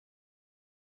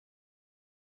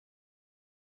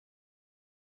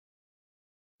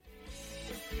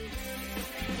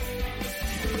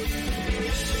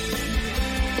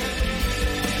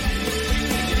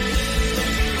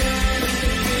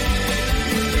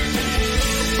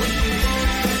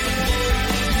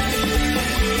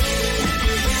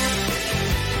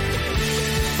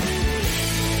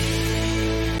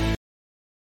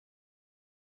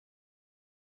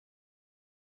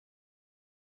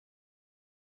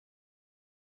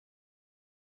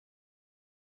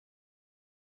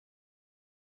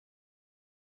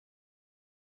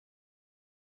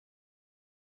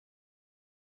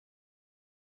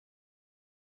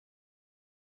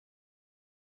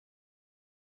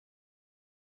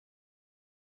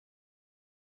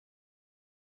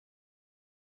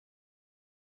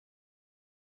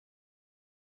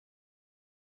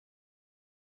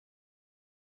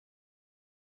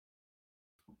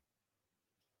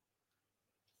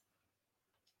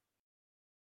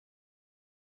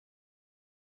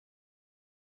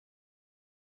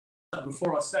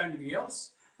before I say anything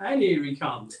else. And here he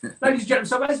comes. Ladies and gentlemen,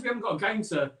 so as we haven't got a game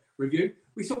to review,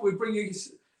 we thought we'd bring you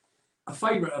a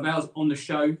favourite of ours on the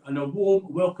show, and a warm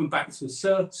welcome back to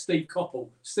Sir Steve Coppell.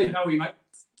 Steve, how are you, mate?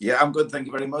 Yeah, I'm good. Thank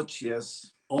you very much.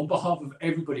 Yes. On behalf of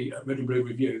everybody at Red and Blue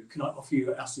Review, can I offer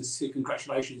you our sincere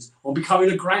congratulations on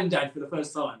becoming a granddad for the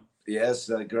first time?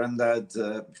 Yes, granddad.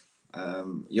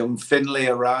 Young Finlay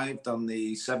arrived on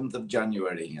the 7th of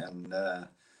January, and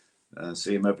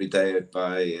see him every day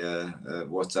by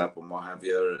WhatsApp and what have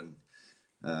you.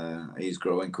 And he's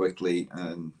growing quickly,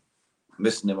 and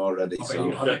missing him already.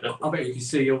 I bet you can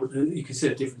see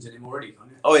a difference in him already, can't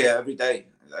you? Oh yeah, every day.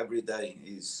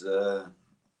 He's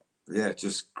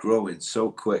just growing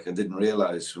so quick. I didn't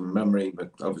realise from memory,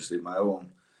 but obviously my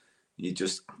own, you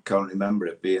just can't remember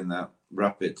it being that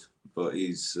rapid. But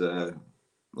he's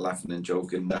laughing and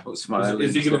joking now, smiling.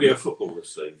 Is he going to be a footballer,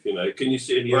 Steve? You know, can you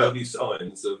see any early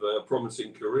signs of a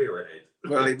promising career ahead?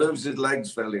 Well, he moves his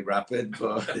legs fairly rapid,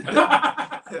 but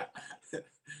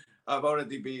I've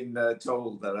already been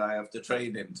told that I have to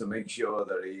train him to make sure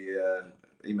that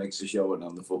he makes a showing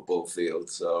on the football field.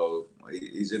 So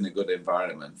he's in a good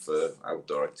environment for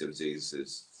outdoor activities.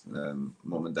 His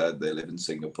mum and dad, they live in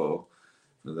Singapore,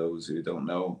 for those who don't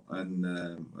know. And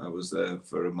I was there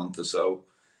for a month or so,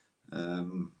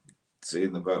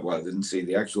 seeing the birth. Well, I didn't see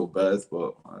the actual birth,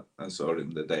 but I saw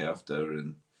him the day after,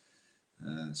 and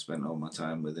spent all my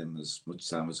time with him, as much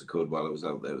time as I could while I was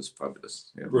out there. It was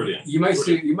fabulous. Yeah. Brilliant. You may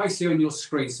see on your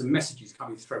screen some messages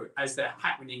coming through as they're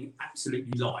happening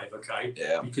absolutely live, okay?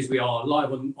 Yeah. Because we are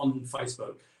live on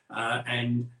Facebook,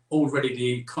 and already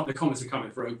the comments are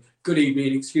coming through. Good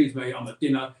evening, excuse me, I'm at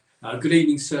dinner. Good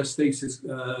evening, Sir Steve, says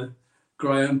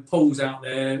Graham. Paul's out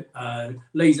there,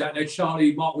 Lee's out there,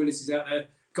 Charlie, Mark Willis is out there.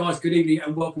 Guys, good evening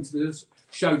and welcome to the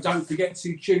show. Don't forget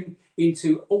to tune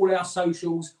into all our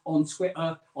socials on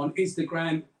Twitter, on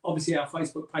Instagram, obviously our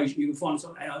Facebook page. You can find us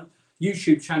on our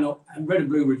YouTube channel at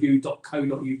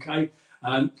redandbluereview.co.uk.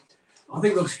 I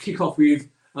think we'll kick off with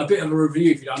a bit of a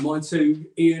review, if you don't mind, to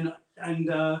Ian and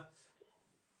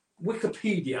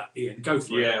Wikipedia. Ian, go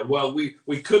for it. Yeah, well,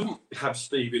 we couldn't have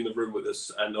Steve in the room with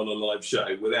us and on a live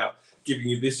show without giving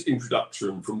you this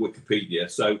introduction from Wikipedia.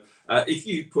 So if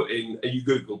you put in, you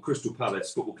Google Crystal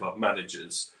Palace Football Club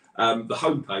managers, the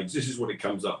homepage, this is what it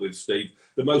comes up with, Steve.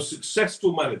 The most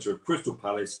successful manager of Crystal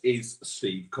Palace is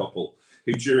Steve Coppell,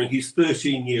 who during his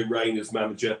 13-year reign as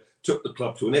manager took the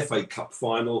club to an FA Cup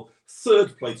final,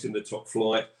 third place in the top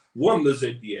flight, won the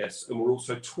ZDS, and were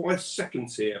also twice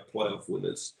second-tier playoff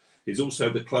winners. He's also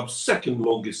the club's second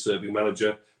longest-serving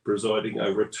manager, presiding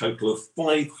over a total of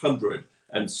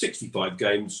 565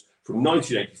 games from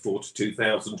 1984 to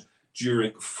 2000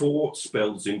 during 4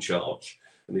 spells in charge.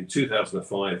 And in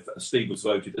 2005, Steve was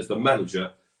voted as the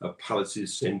manager of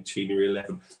Palace's Centenary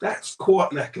 11. That's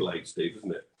quite an accolade, Steve,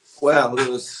 isn't it? Well,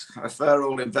 there was a fair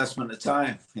old investment of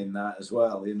time in that as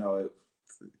well. You know,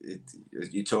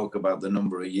 you talk about the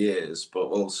number of years, but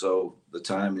also the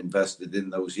time invested in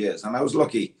those years. And I was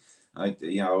lucky. I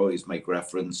always make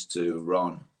reference to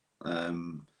Ron.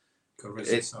 Ron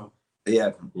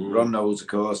knows, of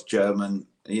course, Chairman.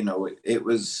 You know, it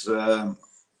was a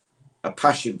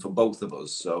passion for both of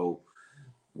us. So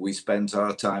we spent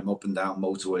our time up and down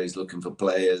motorways looking for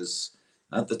players.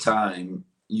 At the time,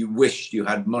 you wished you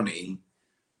had money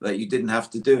that you didn't have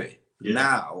to do it. Yeah.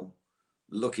 Now,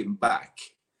 looking back,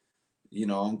 you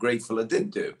know, I'm grateful I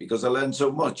did do it, because I learned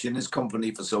so much in this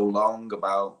company for so long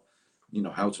about, you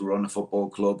know, how to run a football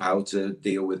club, how to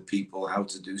deal with people, how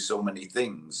to do so many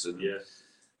things. And,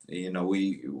 you know,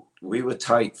 we were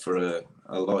tight for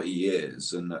a lot of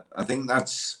years. And I think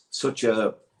that's such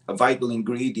a vital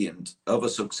ingredient of a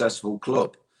successful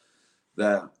club,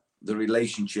 that the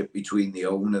relationship between the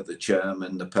owner, the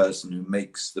chairman, the person who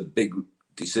makes the big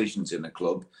decisions in a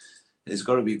club has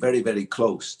got to be very, very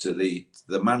close to the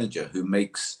manager who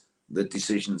makes the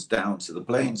decisions down to the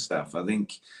playing staff. I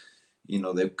think, you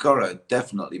know, they've got to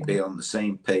definitely be on the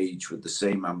same page with the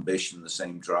same ambition, the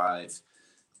same drive.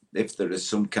 If there is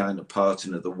some kind of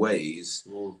parting of the ways,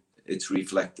 it's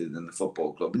reflected in the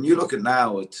football club. And you look at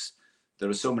now, there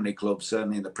are so many clubs,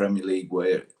 certainly in the Premier League,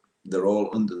 where they're all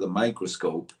under the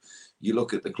microscope. You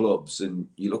look at the clubs and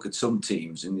you look at some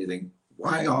teams and you think,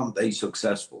 why aren't they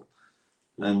successful?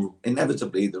 And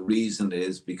inevitably, the reason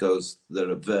is because there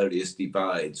are various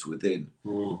divides within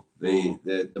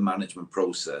the management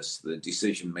process, the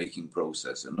decision-making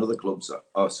process. And other clubs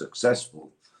are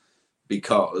successful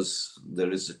because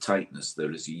there is a tightness,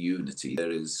 there is a unity,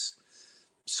 there is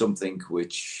something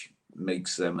which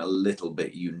makes them a little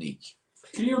bit unique.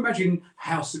 Can you imagine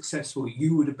how successful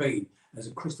you would have been as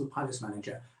a Crystal Palace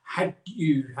manager had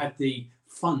you had the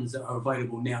funds that are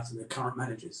available now to the current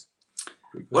managers?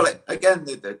 Well, again,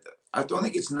 I don't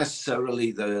think it's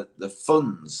necessarily the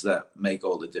funds that make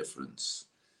all the difference.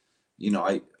 You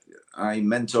know, I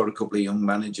mentor a couple of young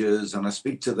managers, and I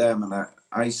speak to them, and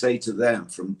I say to them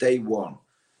from day one,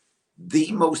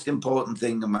 the most important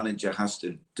thing a manager has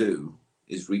to do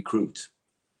is recruit.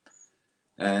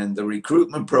 And the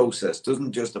recruitment process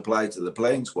doesn't just apply to the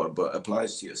playing squad, but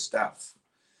applies to your staff,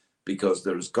 because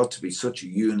there has got to be such a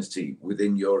unity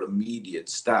within your immediate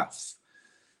staff.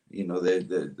 You know,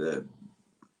 the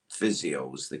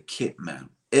physios, the kit man,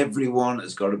 everyone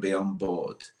has got to be on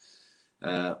board.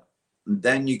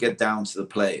 Then you get down to the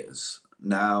players.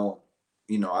 Now,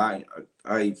 you know,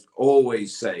 I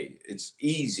always say it's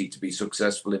easy to be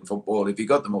successful in football. If you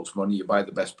got the most money, you buy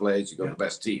the best players, you got the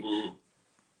best team.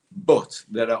 But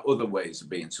there are other ways of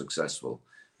being successful.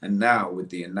 And now with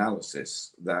the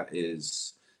analysis that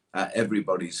is at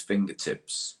everybody's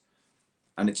fingertips,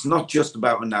 and it's not just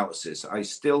about analysis. I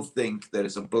still think there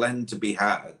is a blend to be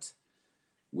had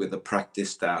with a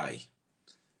practiced eye.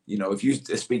 You know, if you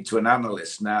speak to an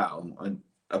analyst now and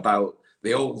about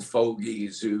the old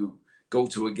fogies who go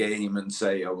to a game and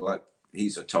say, oh, like,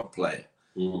 he's a top player,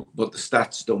 but the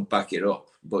stats don't back it up,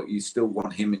 but you still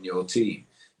want him in your team.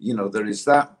 You know, there is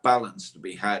that balance to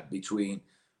be had between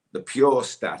the pure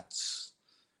stats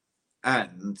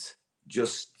and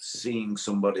just seeing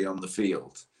somebody on the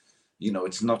field. You know,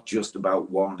 it's not just about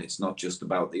one, it's not just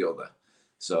about the other.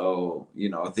 So, you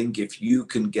know, I think if you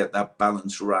can get that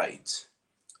balance right,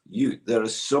 there are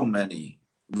so many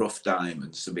rough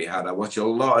diamonds to be had. I watch a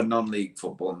lot of non-league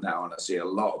football now, and I see a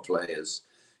lot of players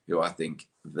who I think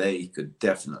they could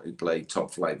definitely play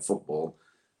top flight football,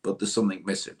 but there's something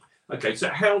missing. Okay, so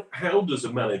how does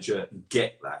a manager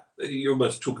get that? You're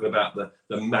almost talking about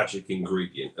the magic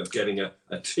ingredient of getting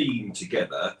a team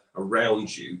together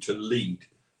around you to lead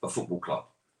a football club.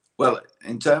 Well,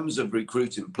 in terms of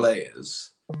recruiting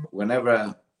players,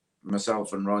 whenever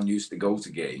myself and Ron used to go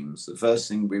to games, the first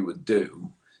thing we would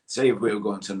do, say if we were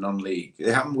going to non-league,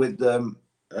 it happened with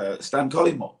Stan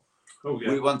Collymore. Oh,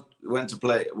 yeah. We went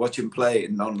to watch him play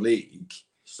in non-league.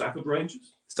 Stafford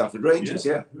Rangers? Stafford Rangers,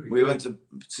 yeah. We good. went to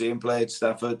see him play at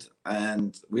Stafford,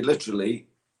 and we literally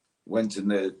went in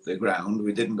the ground.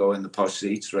 We didn't go in the posh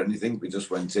seats or anything. We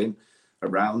just went in.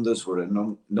 Around us were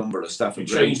a number of Stafford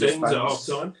Rangers fans. At half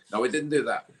time? No, we didn't do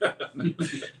that.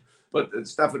 But the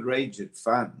Stafford Rangers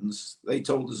fans, they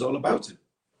told us all about him.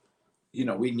 You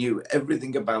know, we knew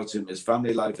everything about him, his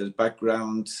family life, his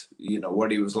background, you know,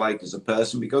 what he was like as a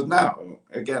person. Because now,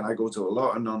 again, I go to a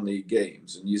lot of non-league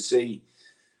games, and you see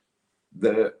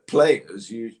the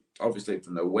players, you obviously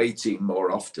from the away team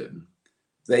more often,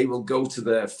 they will go to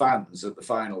their fans at the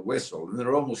final whistle, and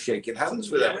they're almost shaking hands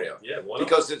with everyone. Yeah,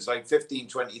 because it's like 15,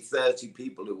 20, 30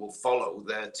 people who will follow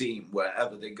their team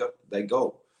wherever they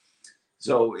go.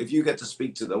 So if you get to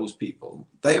speak to those people,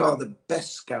 they are the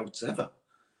best scouts ever.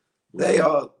 They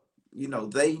are, you know,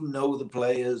 they know the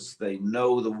players, they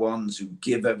know the ones who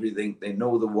give everything, they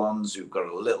know the ones who've got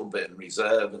a little bit in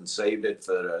reserve and saved it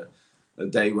for a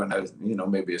day when,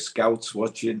 maybe a scout's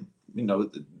watching. You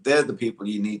know, they're the people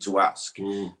you need to ask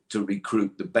to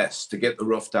recruit the best, to get the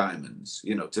rough diamonds,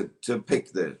 you know, to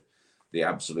pick the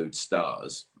absolute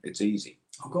stars. It's easy.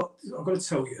 I've got to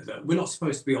tell you that we're not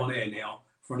supposed to be on air now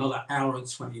for another hour and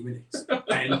 20 minutes.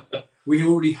 And we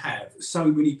already have so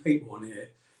many people on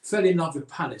here. Fell in love with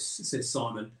Palace, says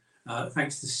Simon,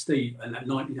 thanks to Steve and that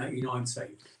 1989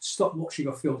 team. Stop watching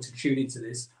a film to tune into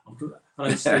this.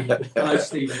 Hello, Steve. Hello,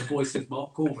 Steve. And the voice is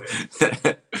Mark Corbett.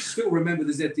 Still remember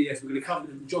the ZDF. We're going to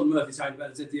come. John Murphy's saying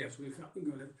about the ZDF.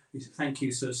 Thank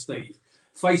you, Sir Steve.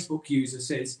 Facebook user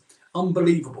says,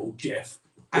 unbelievable, Jeff.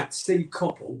 At Steve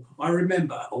Coppell, I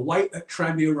remember away at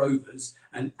Tranmere Rovers,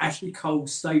 and Ashley Cole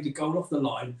saved a goal off the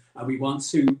line, and we won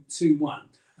 2-1.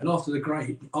 And after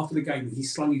the game, he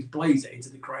slung his blazer into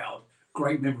the crowd.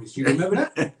 Great memories. Do you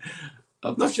remember that?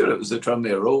 I'm not sure it was the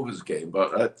Tranmere Rovers game,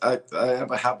 but I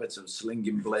have a habit of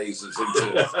slinging blazers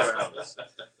into crowds.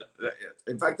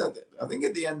 In fact, I think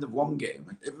at the end of one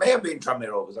game, it may have been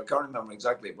Tranmere Rovers, I can't remember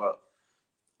exactly, but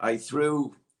I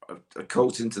threw a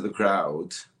coat into the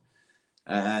crowd,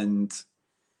 and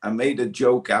I made a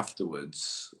joke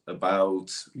afterwards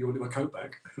about... You wanted my coat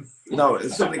back? No,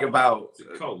 it's something about...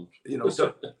 Cold. You know,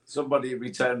 somebody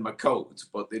returned my coat,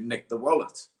 but they nicked the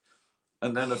wallet.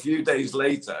 And then a few days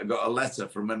later, I got a letter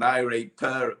from an irate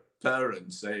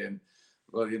parent saying,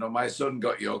 well, you know, my son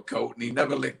got your coat and he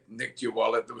never nicked your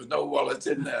wallet. There was no wallet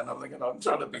in there. And I'm thinking, I'm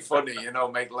trying to be funny, you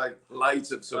know, make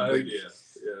light of something. Oh, yeah.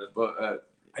 But...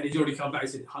 and he's already come back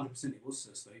and said, 100% it was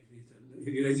Sir Steve.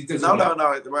 No.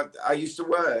 I used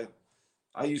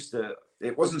to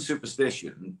it wasn't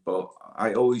superstition, but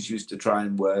I always used to try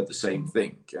and wear the same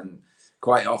thing. And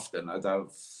quite often I'd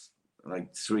have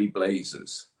like 3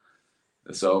 blazers.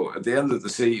 So at the end of the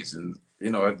season,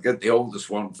 I'd get the oldest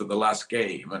one for the last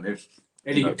game. And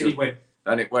It went.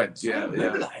 And it went, yeah,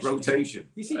 remember that, actually. rotation.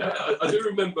 You see, I do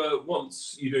remember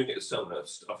once you doing it at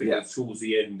Selhurst. I think it was towards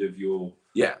the end of your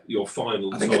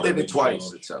final. I think I did it time in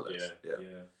twice charge. at Selhurst.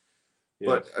 Yeah.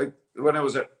 But when I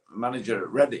was a manager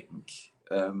at Reading,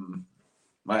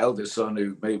 my eldest son,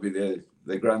 who may be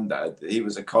the granddad, he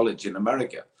was at college in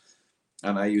America.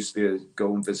 And I used to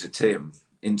go and visit him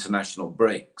international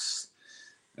breaks.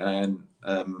 And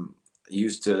he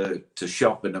used to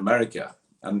shop in America.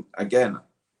 And again,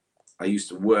 I used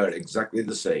to wear exactly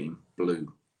the same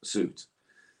blue suit.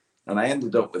 And I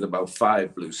ended up with about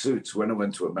 5 blue suits when I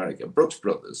went to America. Brooks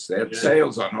Brothers, they had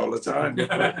sales on all the time.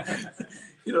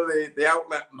 The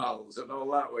outlet malls and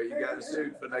all that, where you get a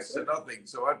suit for next to nothing.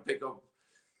 So I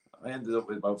ended up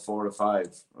with about 4 or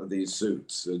 5 of these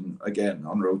suits. And again,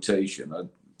 on rotation, at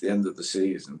the end of the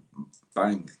season,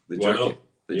 bang, the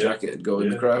jacket would go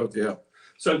in the crowd,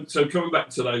 So coming back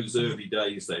to those early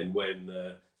days then, when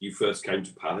you first came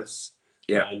to Palace,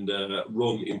 and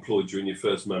Ron employed you in your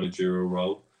first managerial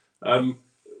role,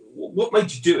 what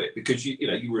made you do it? Because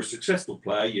you were a successful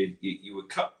player. You were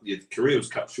your career was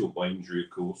cut short by injury, of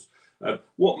course.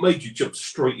 What made you jump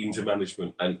straight into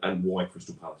management, and why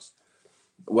Crystal Palace?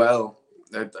 Well,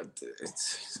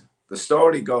 the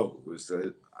story goes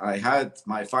that I had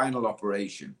my final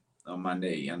operation on my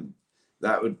knee, and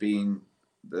that would be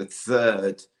the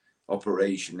 3rd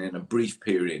operation in a brief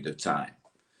period of time.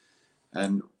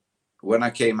 And when I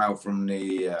came out from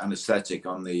the anaesthetic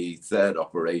on the 3rd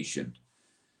operation,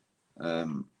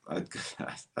 I'd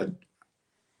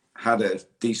had a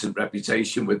decent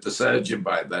reputation with the surgeon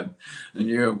by then, and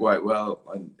knew him quite well.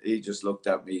 And he just looked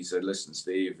at me, he said, "Listen,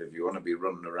 Steve, if you want to be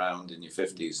running around in your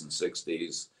 50s and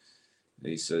 60s,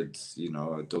 he said,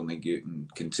 I don't think you can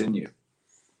continue."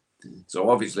 So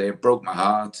obviously it broke my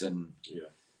heart, and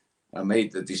I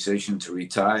made the decision to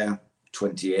retire.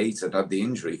 28, I'd had the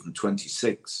injury from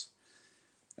 26.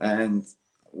 And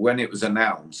when it was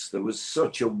announced, there was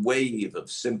such a wave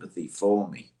of sympathy for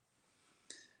me.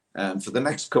 And for the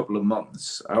next couple of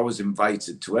months, I was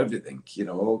invited to everything,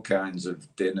 all kinds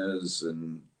of dinners,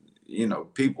 and,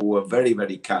 people were very,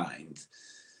 very kind,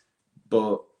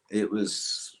 but it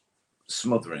was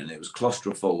smothering. It was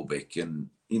claustrophobic. And,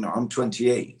 I'm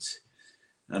 28.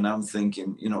 And I'm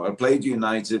thinking, I played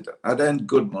United. I'd earned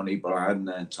good money, but I hadn't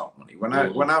earned top money.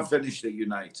 When I finished at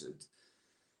United,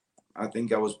 I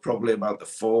think I was probably about the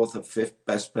 4th or 5th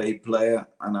best paid player,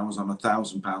 and I was on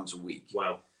 £1,000 a week.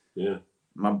 Wow. Yeah.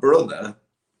 My brother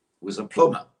was a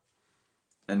plumber,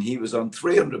 and he was on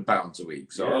 £300 a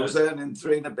week. So I was earning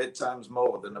 3 and a bit times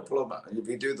more than a plumber. And if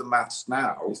you do the maths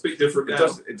now, it's a bit different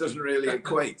it doesn't really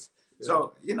equate.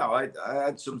 So, I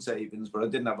had some savings, but I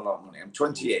didn't have a lot of money. I'm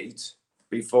 28.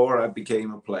 Before I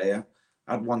became a player,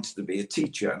 I'd wanted to be a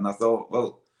teacher. And I thought,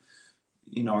 well,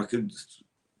 I could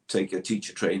take a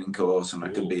teacher training course and I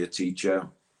could be a teacher.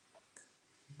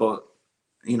 But,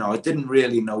 I didn't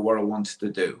really know what I wanted to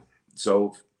do.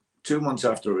 So 2 months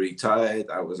after I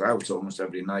retired, I was out almost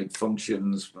every night,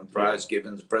 functions, prize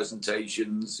givings,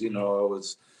 presentations, I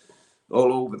was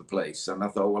all over the place. And I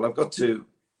thought, well,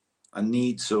 I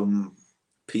need some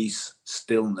peace,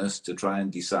 stillness to try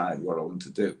and decide what I want to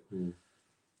do.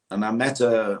 And I met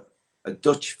a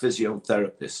Dutch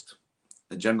physiotherapist,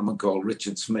 a gentleman called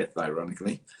Richard Smith,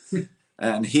 ironically.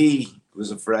 And he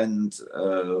was a friend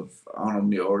of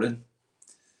Arnold Murin.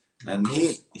 And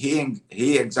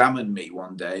he examined me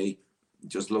one day,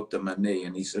 just looked at my knee,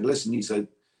 and he said, "Listen," he said,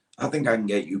 "I think I can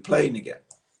get you playing again."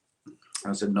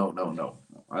 I said, no.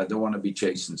 I don't want to be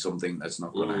chasing something that's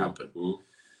not going to happen.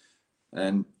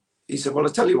 And he said, "Well,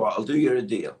 I'll tell you what, I'll do you a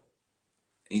deal."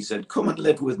 He said, "Come and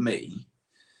live with me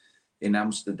in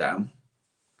Amsterdam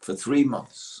for 3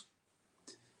 months."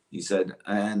 He said,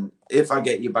 "And if I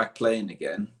get you back playing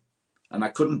again," and I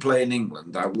couldn't play in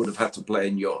England, I would have had to play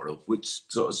in Europe, which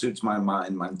sort of suits my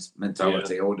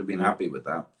mentality. I would have been happy with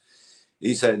that.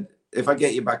 He said, "If I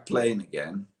get you back playing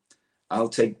again, I'll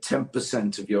take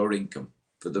 10% of your income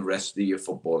for the rest of your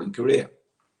footballing career."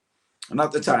 And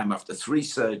at the time, after 3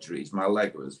 surgeries, my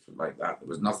leg was like that. There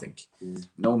was nothing,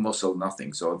 no muscle,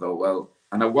 nothing. So I thought, well,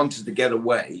 and I wanted to get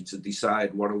away to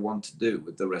decide what I want to do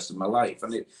with the rest of my life.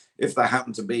 And if that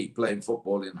happened to be playing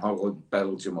football in Holland,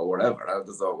 Belgium, or whatever, I would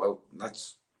have thought, well,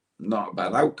 that's not a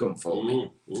bad outcome for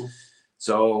me.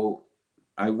 So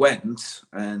I went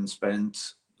and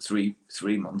spent three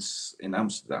months in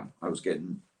Amsterdam. I was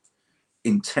getting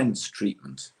intense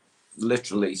treatment,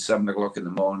 literally 7 o'clock in the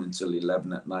morning till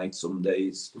 11 at night some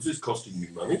days. Was this costing you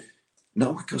money?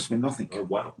 No, it cost me nothing. Oh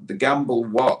wow! The gamble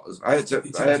was It's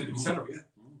absolutely salary,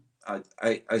 yeah.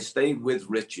 I stayed with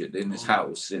Richard in his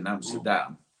house in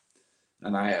Amsterdam,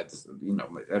 and I had, you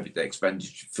know, everyday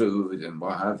expenditure, food and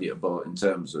what have you. But in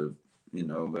terms of, you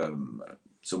know,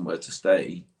 somewhere to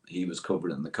stay, he was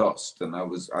covering the cost, and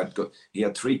he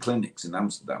had 3 clinics in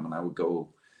Amsterdam, and I would go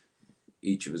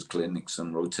each of his clinics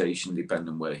on rotation,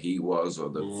 depending where he was or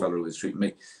the fellow who was treating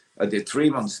me. I did 3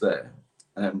 months there,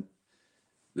 and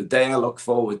the day I look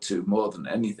forward to more than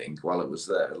anything while I was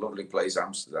there, a lovely place,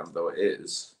 Amsterdam though it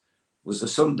is, was a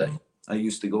Sunday. I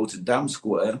used to go to Dam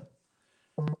Square,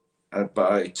 I'd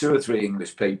buy 2 or 3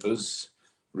 English papers,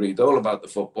 read all about the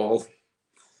football,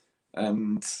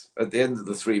 and at the end of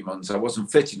the 3 months, I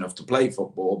wasn't fit enough to play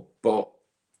football, but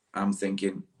I'm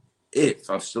thinking, if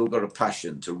I've still got a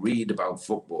passion to read about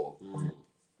football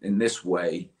in this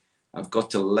way, I've got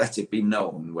to let it be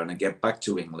known when I get back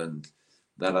to England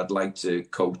that I'd like to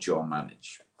coach or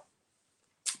manage.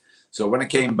 So when I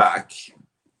came back,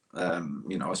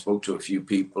 you know, I spoke to a few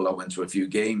people, I went to a few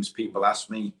games, people asked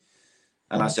me,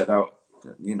 and I said,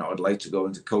 you know, I'd like to go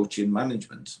into coaching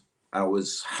management. I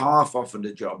was half offered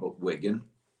a job at Wigan,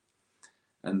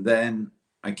 and then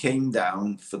I came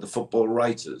down for the Football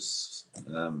Writers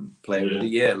Player of the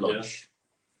Year lunch.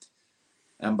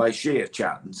 And by sheer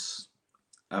chance,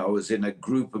 I was in a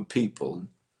group of people,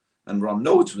 and Ron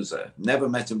Nodes was there. Never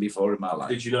met him before in my life.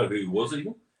 Did you know who he was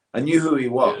even? I knew who he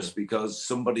was because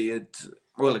somebody had,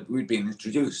 well, we'd been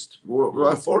introduced. 4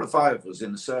 or 5 of us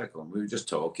in a circle, and we were just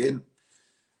talking.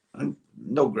 And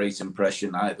no great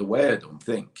impression either way, I don't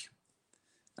think.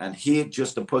 And he had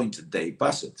just appointed Dave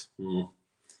Bassett.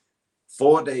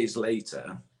 4 days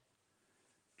later,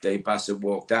 Dave Bassett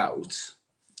walked out,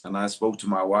 and I spoke to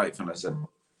my wife and I said,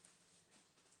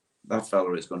 that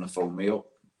fella is going to phone me up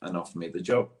and offer me the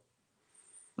job.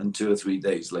 And 2 or 3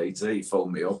 days later, he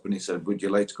phoned me up and he said, would you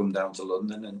like to come down to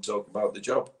London and talk about the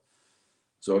job?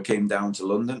 So I came down to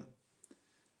London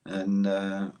and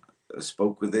I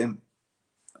spoke with him,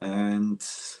 and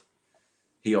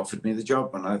he offered me the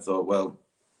job. And I thought, well,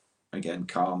 again,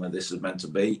 karma, this is meant to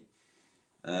be.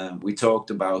 We talked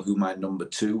about who my number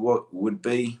 2 would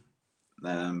be.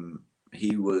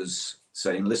 He was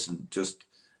saying, listen, just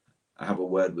have a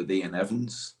word with Ian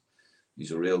Evans.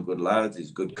 He's a real good lad. He's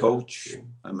a good coach.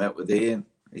 I met with Ian.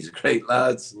 He's a great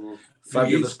lad.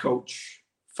 Fabulous coach.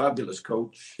 Fabulous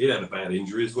coach. He had a bad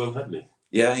injury as well, hadn't he?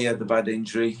 Yeah, he had the bad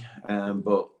injury.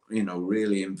 But, you know,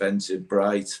 really inventive,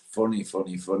 bright, funny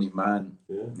man.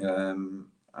 Yeah.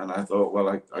 And I thought, well,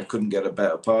 I couldn't get a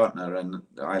better partner. And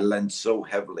I lent so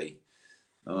heavily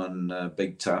on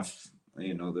Big Taff,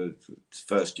 you know, the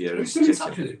first year. We're still in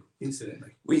touch with him,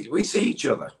 incidentally. We see each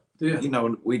other. Yeah. You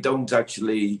know, we don't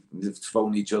actually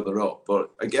phone each other up.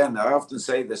 But again, I often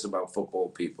say this about football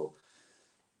people.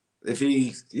 If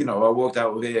he, you know, I walked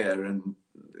out of here and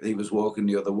he was walking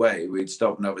the other way, we'd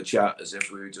stop and have a chat as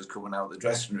if we were just coming out of the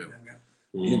dressing room.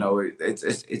 You know,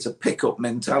 it's a pickup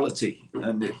mentality,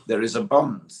 and there is a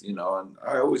bond, you know, and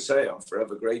I always say I'm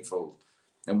forever grateful.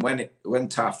 And when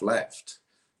Taff left,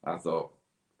 I thought,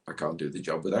 I can't do the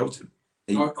job without him.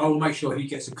 I will make sure he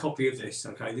gets a copy of this,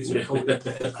 okay? This is recorded,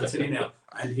 I tell you now,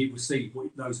 and he will see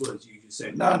those words you just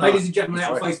said. Ladies and gentlemen,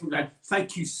 our Facebook land,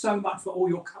 thank you so much for all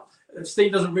your...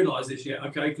 Steve doesn't realise this yet,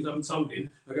 okay, because I haven't told him,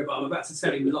 okay, but I'm about to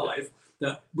tell him live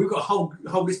that we've got a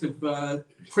whole list of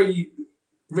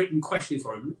pre-written questions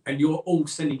for him, and you're all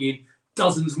sending in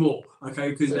dozens more,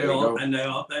 okay, because they are.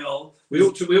 We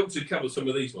ought to cover some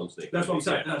of these ones, Nick. That's what I'm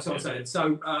saying. That's what I'm saying.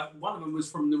 So one of them was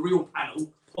from the real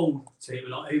panel, Paul, to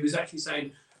him, and he was actually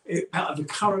saying, out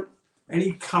of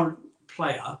any current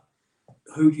player,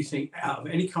 who do you think out of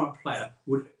any current player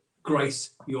would grace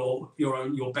your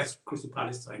best Crystal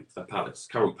Palace team? A Palace,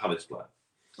 current Palace player.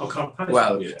 Oh, current Palace.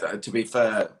 Well, to be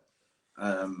fair,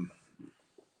 I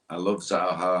love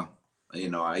Zaha. You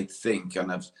know, I think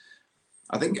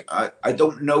I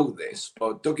don't know this,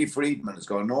 but Dougie Freedman has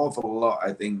got an awful lot,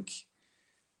 I think,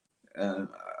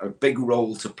 a big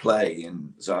role to play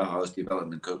in Zaha's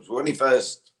development. Because when he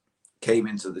first came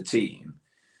into the team,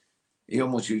 he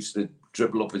almost used to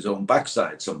dribble up his own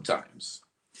backside sometimes.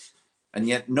 And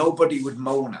yet nobody would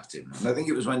moan at him. And I think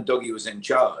it was when Dougie was in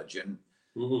charge. And,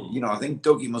 you know, I think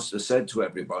Dougie must have said to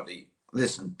everybody,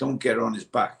 listen, don't get on his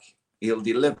back. He'll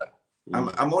deliver.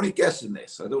 I'm only guessing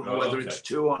this. I don't know whether it's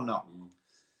true or not.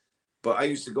 But I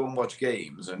used to go and watch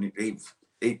games, and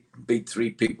he'd beat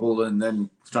 3 people and then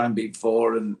try and beat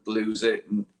 4 and lose it.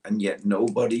 And yet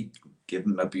nobody give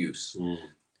him abuse.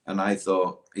 And I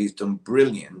thought he's done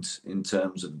brilliant in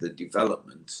terms of the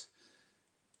development.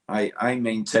 I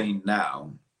maintain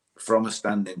now, from a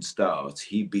standing start,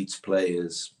 he beats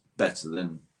players better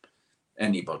than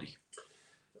anybody.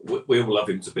 We all love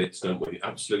him to bits, don't we?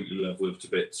 Absolutely love Wilf to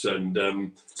bits.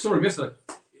 And Saw him yesterday.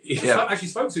 Yeah. Actually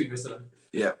spoke to him yesterday.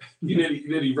 Yeah. you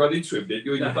nearly run into him, did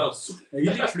you, in your bus? He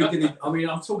literally did it. I mean,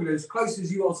 I'm talking as close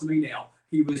as you are to me now.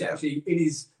 He was actually in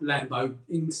his Lambo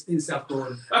in South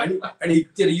Croydon, and he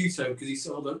did a U-turn because he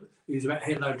saw that he was about to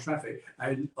hit a load of traffic.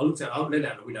 And I let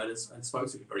out the window and spoke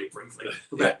to him very briefly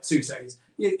for about 2 seconds.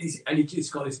 And he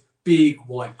just got this big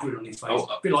white grin on his face,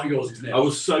 a bit like yours, isn't it? I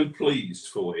was so pleased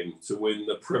for him to win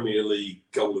the Premier League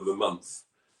Goal of the Month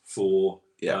for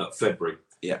February.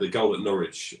 Yeah. The goal at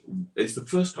Norwich. It's the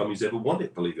first time he's ever won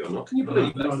it, believe it or not. Can you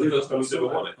believe that's the first time he's ever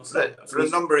won it? For a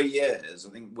number of years, I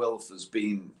think Wilf has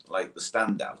been like the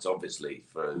standout, obviously,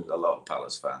 for a lot of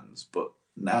Palace fans. But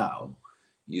now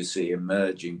you see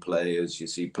emerging players, you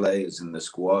see players in the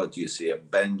squad, you see a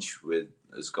bench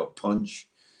has got punch.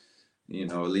 You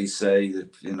know, Elise, Eze,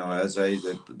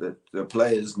 the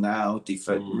players now,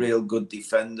 real good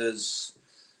defenders,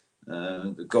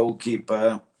 the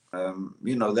goalkeeper.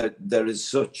 There is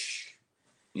such,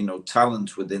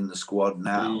 talent within the squad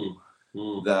now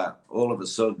that all of a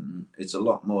sudden it's a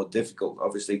lot more difficult.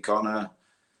 Obviously, Connor,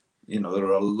 there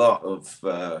are a lot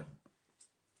of.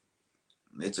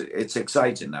 It's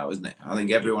exciting now, isn't it? I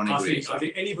think everyone agrees. I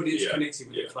think anybody that's connected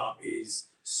with the club is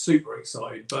super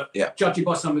excited. But judging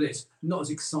by some of this, not as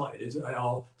excited as they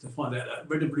are to find out that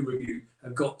Red and Blue Review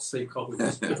have got Steve Cobb with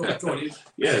us.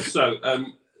 Yeah. So.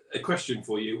 A question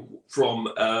for you from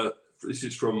this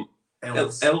is from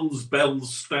Els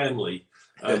Bells Stanley.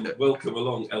 Welcome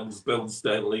along, Els Bells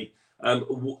Stanley.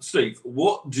 Steve,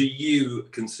 what do you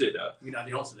consider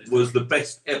was the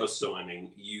best ever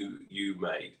signing you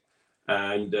made?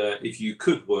 And if you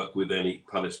could work with any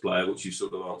Palace player, which you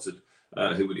sort of answered,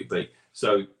 who would it be?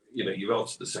 So you've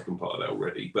answered the second part of that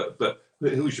already. But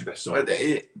who was your best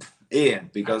signing? Ian,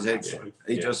 because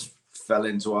he just fell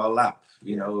into our lap.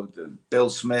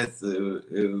 Bill Smith,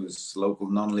 who's local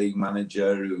non-league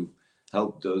manager, who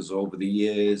helped us over the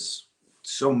years,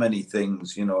 so many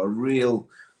things, a real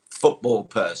football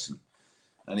person.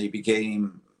 And he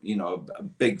became, a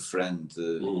big friend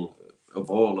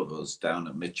of all of us down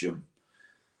at Mitcham.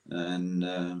 And,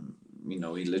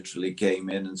 he literally came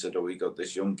in and said, we got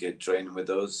this young kid training with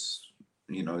us.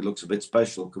 He looks a bit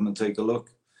special. Come and take a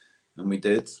look. And we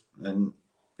did. And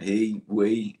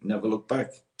we never looked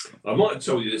back. I might have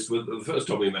told you this the first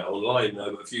time we met online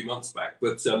a few months back,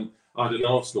 but I had an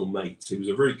Arsenal mate who was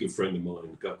a very good friend of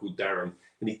mine, a guy called Darren,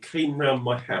 and he came round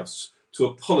my house to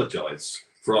apologise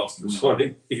for Arsenal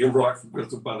signing Ian Wright from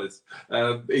Crystal Palace.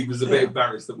 He was a bit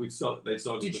embarrassed that they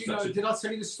signed. Did I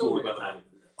tell you the story about that?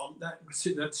 On that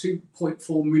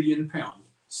 £2.4 million,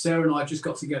 Sarah and I just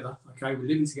got together. Okay, we're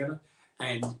living together,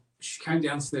 and she came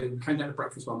downstairs. We came down to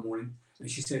breakfast one morning,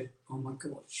 and she said, "Oh my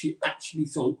God!" She actually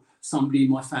thought somebody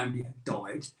in my family had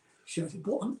died. She said,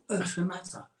 "What on earth's the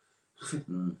matter?" I said,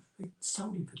 "They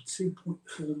sold him for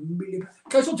 £2.4 million."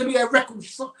 Goes on to be a record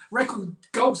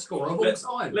goal scorer of all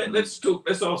time. Let's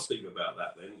ask Steve about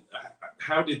that then.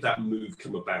 How did that move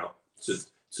come about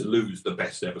to lose the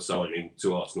best ever signing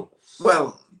to Arsenal?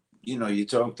 Well, you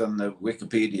talked on the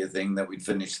Wikipedia thing that we'd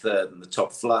finished third in the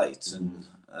top flight, and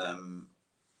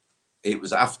it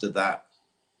was after that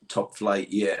top flight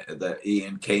year that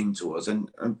Ian came to us, and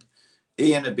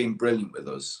Ian had been brilliant with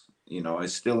us. I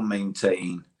still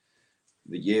maintain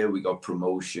the year we got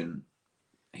promotion,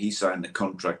 he signed the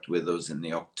contract with us in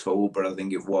the October, I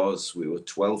think it was. We were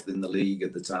 12th in the league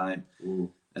at the time,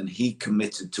 and he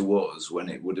committed to us when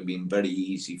it would have been very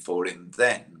easy for him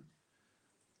then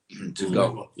to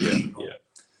go.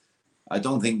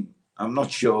 I'm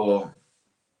not sure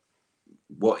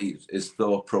what his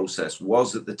thought process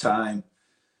was at the time,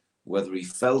 whether he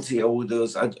felt he owed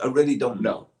us. I really don't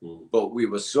know. But we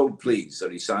were so pleased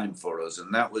that he signed for us,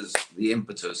 and that was the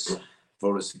impetus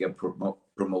for us to get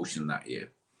promotion that year.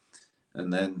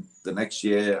 And then the next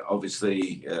year,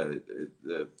 obviously,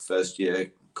 the first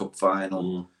year cup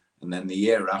final, and then the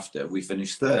year after we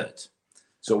finished third.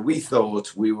 So we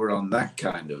thought we were on that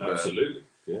kind of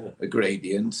a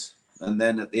gradient. And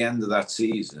then at the end of that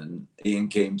season, Ian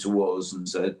came to us and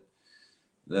said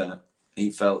that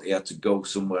he felt he had to go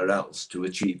somewhere else to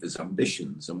achieve his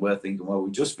ambitions. And we're thinking, well,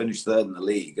 we just finished third in the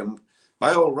league, and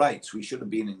by all rights, we should have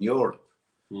been in Europe.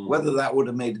 Whether that would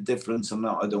have made a difference or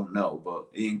not, I don't know. But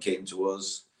Ian came to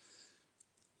us,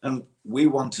 and we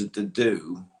wanted to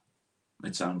do,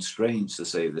 it sounds strange to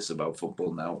say this about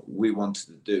football now, we wanted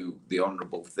to do the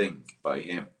honourable thing by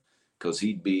him, because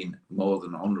he'd been more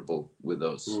than honourable with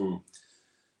us.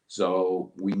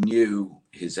 So we knew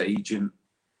his agent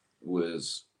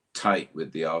was tight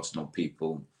with the Arsenal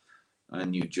people. I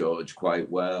knew George quite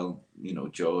well.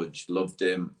 George loved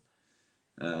him.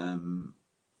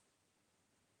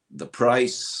 The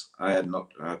price, I had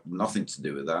nothing to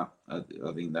do with that. I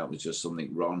think that was just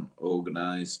something Ron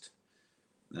organised,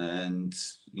 and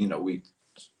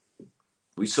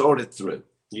we saw it through.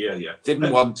 Yeah.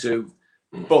 Didn't want to,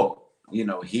 but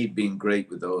he'd been great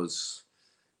with us,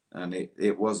 and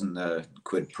it wasn't a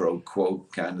quid pro quo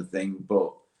kind of thing.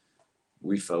 But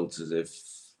we felt as if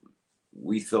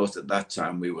we thought at that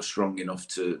time we were strong enough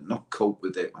to not cope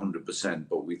with it 100%,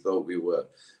 but we thought we were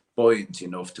buoyant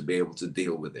enough to be able to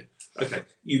deal with it. Okay,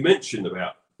 you mentioned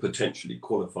about potentially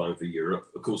qualifying for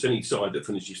Europe. Of course, any side that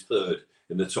finishes third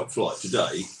in the top flight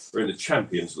today are in the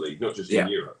Champions League, not just in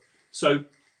Europe. So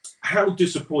how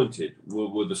disappointed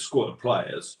were the squad of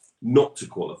players not to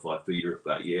qualify for Europe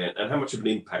that year, and how much of an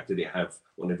impact did it have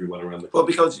on everyone around the country? Well,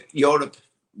 because Europe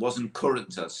wasn't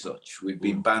current as such. We'd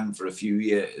been banned for a few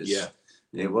years. Yeah.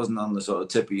 It wasn't on the sort of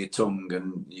tip of your tongue,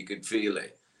 and you could feel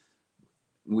it.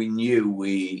 We knew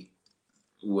we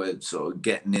were sort of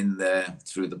getting in there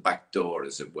through the back door,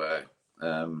 as it were.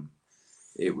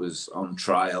 It was on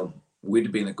trial. We'd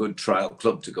have been a good trial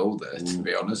club to go there, to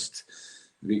be honest,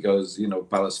 because,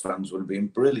 Palace fans would have been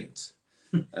brilliant.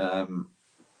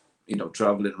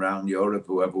 Travelling around Europe,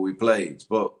 whoever we played.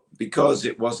 But because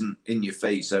it wasn't in your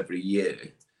face every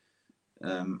year,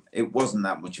 it wasn't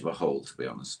that much of a hole, to be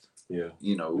honest. Yeah.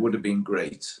 It would have been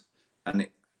great, and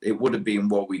it would have been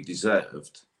what we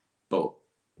deserved, but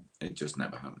it just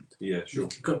never happened. Yeah, sure.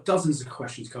 We've got dozens of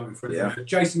questions coming through. Yeah.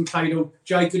 Jason Cadle.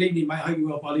 Jay, good evening, mate. I hope you're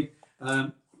well, buddy.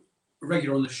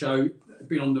 Regular on the show,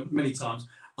 been on many times.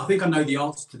 I think I know the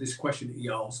answer to this question that he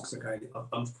asks. Okay,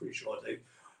 I'm pretty sure I do.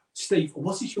 Steve,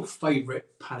 what is your favourite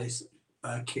Palace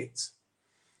kit?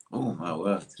 Oh, my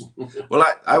word. Well,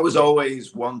 I was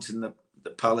always wanting the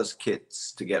Palace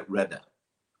kits to get redder.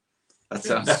 That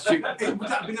sounds stupid. Would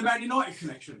that have been the Man United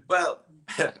connection? Well,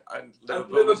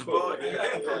 Liverpool.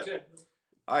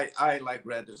 I like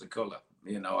red as a colour.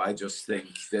 I just think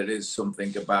there is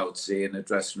something about seeing a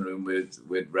dressing room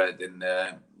with red in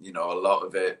there, a lot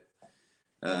of it.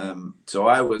 So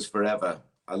I was forever.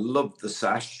 I loved the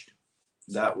sash.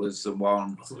 That was the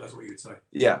one. I thought that's what you would say.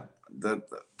 Yeah,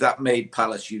 that made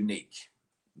Palace unique.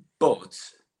 But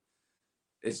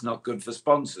it's not good for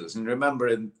sponsors. And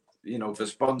remember, for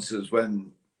sponsors,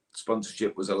 when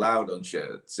sponsorship was allowed on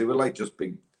shirts, they were like just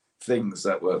big things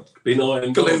that were been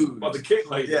ironed glued by the kit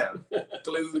lady. Yeah,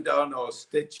 glued on or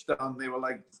stitched on. They were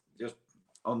like just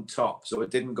on top, so it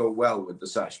didn't go well with the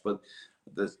sash. But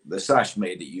the sash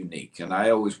made it unique, and I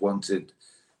always wanted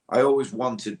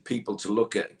people to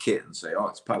look at a kit and say, "Oh,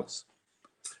 it's Palace."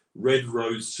 Red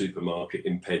Rose Supermarket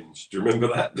in Penge. Do you remember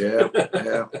that?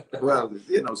 Yeah. Well,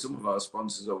 some of our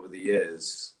sponsors over the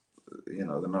years, they're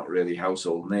not really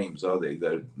household names, are they?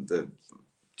 They're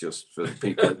just for the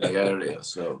people in the area.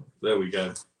 So there we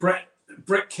go. Brett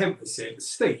Kemper said,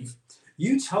 Steve,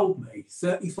 you told me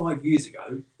 35 years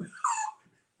ago.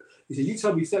 He said, you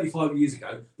told me 35 years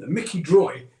ago that Mickey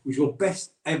Droy was your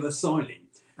best ever signing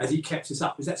as he kept us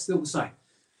up. Is that still the same?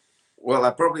 Well,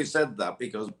 I probably said that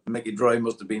because Mickey Droy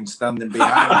must have been standing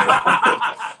behind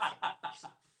me.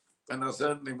 And I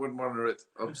certainly wouldn't want to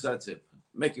upset him.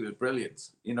 Mickey was brilliant.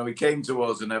 He came to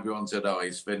us and everyone said, "Oh,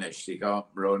 he's finished. He can't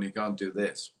run. He can't do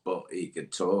this." But he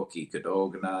could talk. He could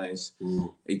organise.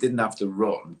 He didn't have to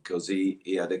run because he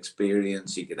had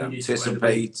experience. He could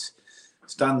anticipate,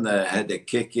 stand there, head it,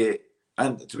 kick it.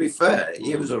 And to be fair,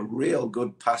 he was a real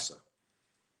good passer.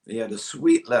 He had a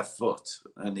sweet left foot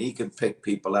and he could pick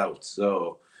people out.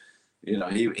 So,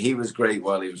 he was great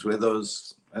while he was with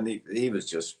us. And he was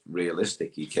just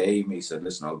realistic. He came, he said,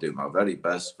 "Listen, I'll do my very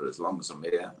best for as long as I'm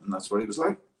here." And that's what he was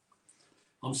like.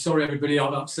 I'm sorry, everybody,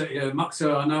 I've upset you.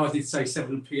 Muxa, I know I did say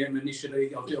 7 p.m.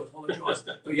 initially. I do apologise.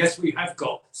 But yes, we have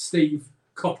got Steve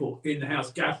Coppell in the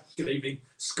house. Gav, good evening.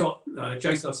 Scott,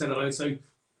 Jason, I've said hello. So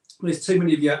there's too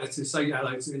many of you out there to say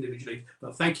hello to individually.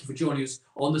 But thank you for joining us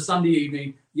on the Sunday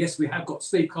evening. Yes, we have got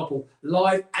Steve Coppell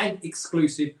live and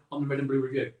exclusive on the Red and Blue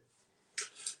Review.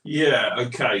 Yeah,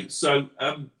 okay. So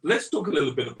let's talk a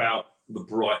little bit about the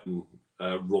Brighton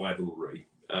rivalry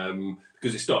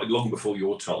because it started long before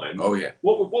your time. Oh, yeah.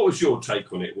 What was your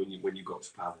take on it when you got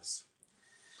to Palace?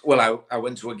 Well, I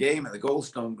went to a game at the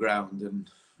Goldstone ground and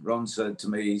Ron said to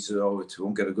me, he said, "Oh, it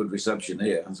won't get a good reception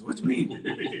here." I said, "What do you mean?"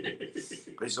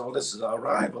 He said, "Oh, this is our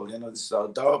rival, this is our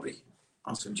derby."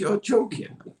 I said, "You're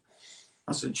joking."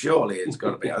 I said, "Surely it's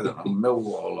got to be, I don't know,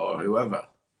 Millwall or whoever."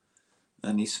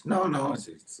 And he said, no,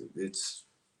 it's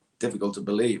difficult to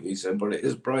believe. He said, "But it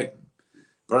is Brighton."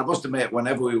 But I must admit,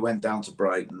 whenever we went down to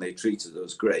Brighton, they treated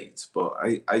us great. But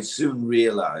I soon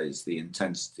realised the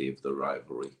intensity of the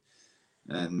rivalry.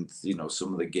 And, you know,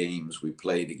 some of the games we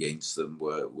played against them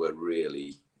were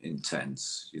really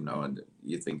intense, you know, and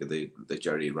you think of the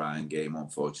Jerry Ryan game,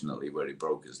 unfortunately, where he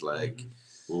broke his leg.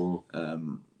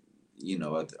 Mm. You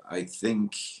know, I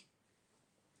think,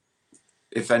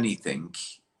 if anything,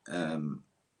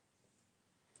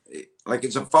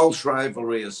 it's a false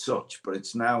rivalry as such, but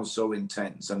it's now so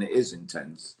intense, and it is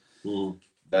intense. Mm.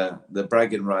 The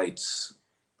bragging rights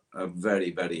are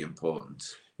very, very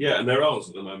important. Yeah, and they're ours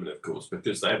at the moment, of course,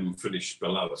 because they haven't finished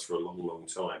below us for a long, long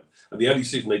time. And the only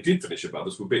season they did finish above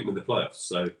us, we beat them in the playoffs.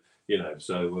 So, you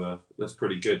know, that's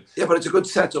pretty good. Yeah, but it's a good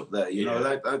setup there. You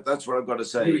know, that's what I've got to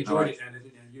say. You enjoyed it then,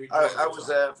 didn't you? I was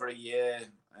there for a year,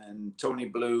 and Tony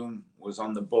Bloom was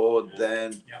on the board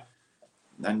then. Yeah.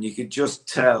 And you could just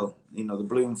tell, you know, the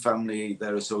Bloom family,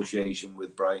 their association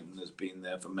with Brighton has been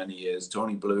there for many years.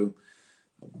 Tony Bloom,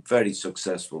 very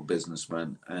successful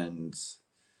businessman, and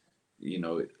you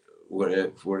know,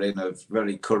 we're in a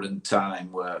very current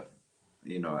time where,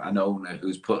 you know, an owner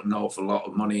who's put an awful lot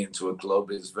of money into a club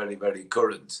is very, very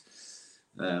current.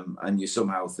 And you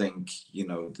somehow think, you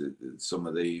know, some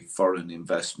of the foreign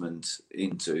investment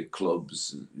into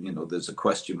clubs, you know, there's a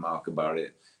question mark about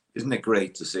it. Isn't it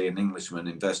great to see an Englishman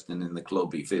investing in the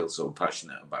club he feels so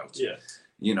passionate about? Yeah.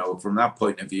 You know, from that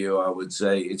point of view, I would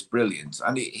say it's brilliant.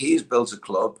 And he's built a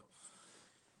club.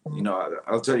 You know,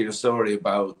 I'll tell you a story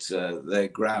about their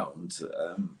ground.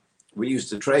 We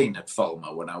used to train at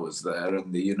Fulmer when I was there,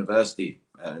 and the university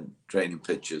training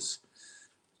pitches.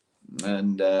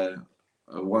 And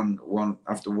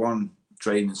after one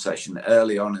training session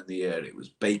early on in the year, it was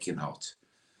baking hot.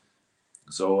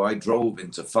 So I drove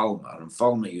into Fulmer, and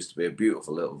Fulmer used to be a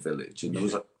beautiful little village, and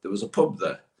there was a pub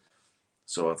there.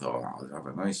 So I thought, I'll have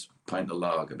a nice pint of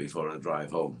lager before I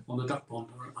drive home. On the duck pond,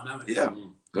 I know it. Yeah.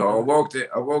 So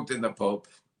I walked in the pub.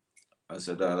 I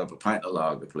said, I'll have a pint of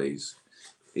lager, please.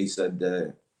 He said,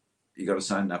 you got to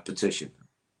sign that petition.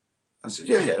 I said,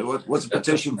 yeah. What's the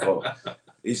petition for?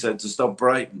 He said, to stop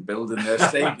Brighton building their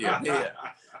stadium here.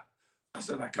 I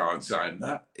said, I can't sign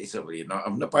that. He said, well, you're not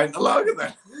having a pint of lager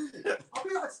then. I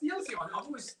mean, that's the other thing.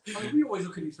 We always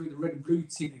look at it through the red and blue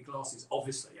tinted glasses,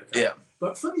 obviously. Okay? Yeah.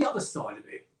 But from the other side of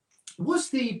it,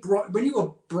 was when you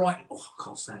were Brighton? Oh, I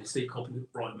can't stand it. Steve Coppin, the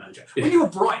Brighton manager. When you were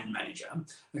Brighton manager,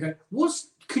 okay,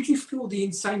 could you feel the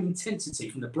insane intensity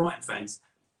from the Brighton fans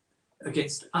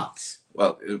against us?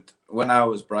 Well, when I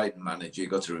was Brighton manager, you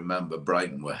got to remember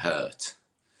Brighton were hurt.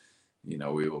 You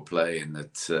know, we were playing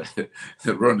at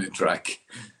the running track.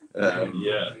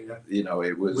 You know,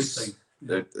 it was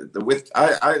the width.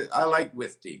 I like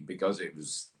Withdean because it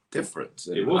was different.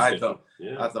 It was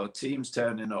I thought teams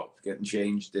turning up, getting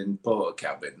changed in porter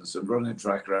cabins and running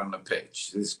track around the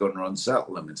pitch, this is going to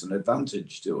unsettle them. It's an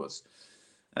advantage to us.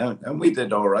 And we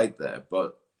did all right there.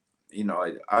 But, you know,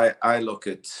 I look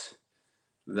at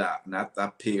that, and at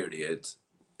that period,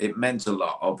 it meant a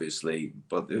lot, obviously,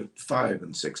 but there were 5,000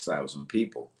 and 6,000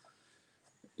 people.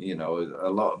 You know, a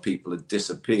lot of people had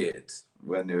disappeared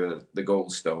when they were the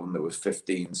Goldstone. There was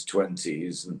 15s,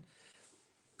 20s, and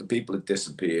the people had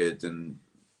disappeared, and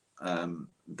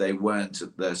they weren't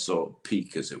at their sort of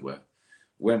peak, as it were.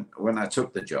 When I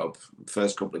took the job,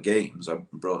 first couple of games, I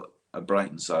brought a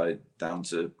Brighton side down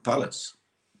to Palace.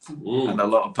 And a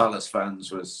lot of Palace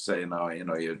fans were saying, oh, you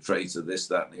know, you're a traitor, this,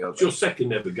 that, and the other. It's your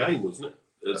second ever game, wasn't it?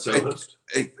 At Selhurst?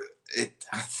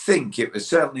 I think it was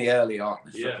certainly early on.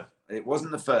 Yeah. It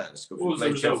wasn't the first. What was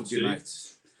the result, United.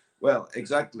 Well,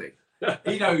 exactly.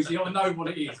 He knows. He'll know what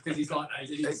it is because he's like that.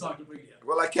 He's an encyclopedia.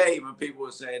 Well, I came and people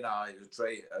were saying, you're a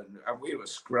traitor. And we were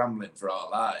scrambling for our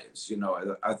lives. You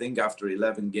know, I think after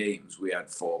 11 games, we had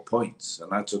 4 points.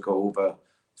 And I took over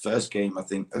first game, I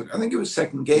think it was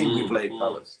second game we played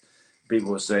Palace.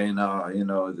 People were saying, you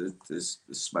know, this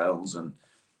smells. And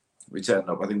we turned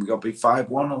up. I think we got beat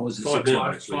 5-1, or was it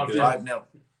 5-0?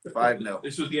 5-0.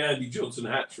 This was the Andy Johnson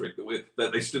hat trick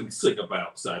that they still sing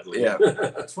about, sadly. Yeah.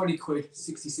 20 quid,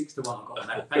 66 to 1. I got on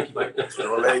that. Thank you, mate.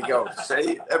 Well, there you go.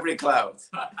 See, every cloud.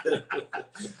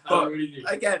 But really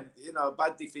again, you know, a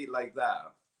bad defeat like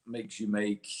that makes you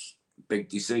make big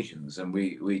decisions, and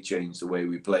we changed the way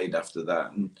we played after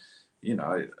that. And you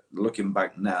know, looking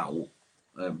back now,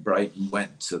 Brighton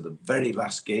went to the very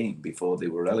last game before they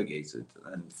were relegated,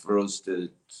 and for us to,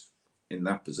 in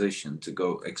that position, to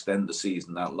go extend the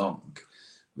season that long,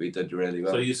 we did really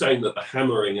well. So you're saying that the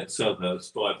hammering at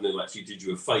Selhurst 5-0 actually did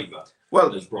you a favour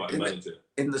as Brighton manager?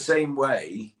 In the same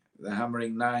way, the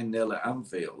hammering 9-0 at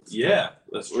Anfield. Yeah,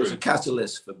 that's true. It was a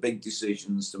catalyst for big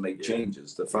decisions to make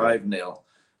changes. The 5-0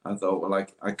 I thought, well,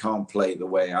 I can't play the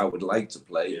way I would like to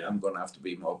play. Yeah. I'm going to have to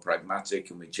be more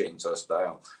pragmatic, and we changed our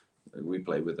style. We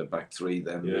played with a back three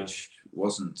then, which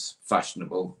wasn't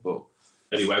fashionable, but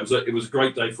anyway, it was a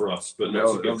great day for us. But No,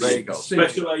 not to give there you go.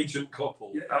 Special Agent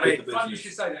Coppell. Yeah, I mean, funny you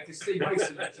should say that because Steve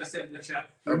Mason actually said in the chat.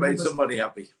 I made somebody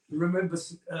happy. Remember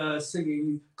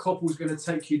singing "Coppell's going to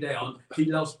take you down." He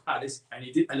loves Palace, and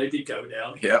he did, and they did go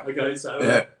down. Yeah. Okay, so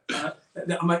Yeah.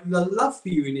 I mean, the love for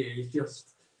you in here is just.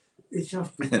 It's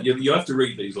just. You have to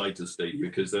read these later, Steve,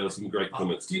 because there are some great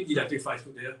comments. You don't do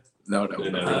Facebook, do you? No.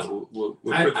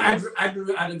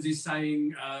 Andrew Adams is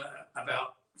saying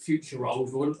about future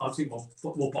roles. Well, I think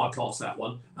we'll bypass that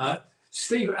one.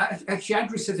 Steve, actually,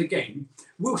 Andrew says again,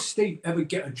 will Steve ever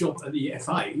get a job at the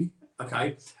FA?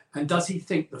 Okay, and does he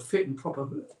think the fit and proper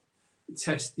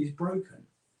test is broken?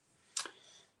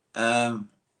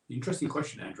 Interesting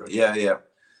question, Andrew. Yeah.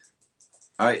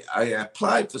 I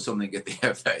applied for something at the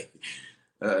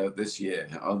FA this year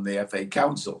on the FA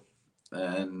Council,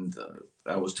 and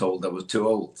I was told I was too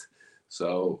old.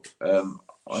 So I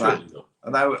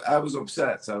was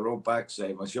upset. So I wrote back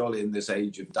saying, well, surely in this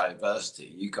age of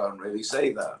diversity, you can't really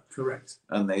say that. Correct.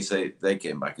 And they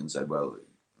came back and said, well,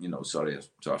 sorry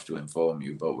to have to inform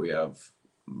you, but we have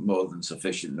more than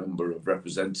sufficient number of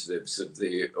representatives of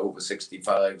the over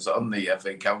 65s on the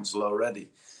FA Council already.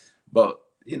 But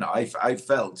I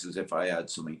felt as if I had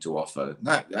something to offer.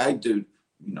 I do,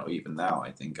 even now,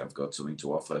 I think I've got something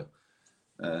to offer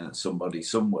somebody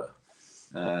somewhere.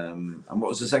 And what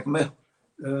was the second bit?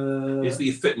 Is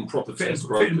the fit and proper test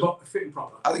broken? broken? Fit and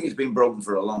proper. I think it's been broken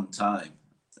for a long time.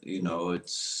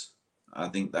 I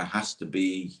think there has to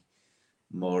be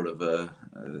more of a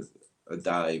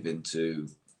dive into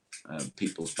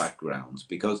people's backgrounds,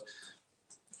 because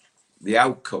the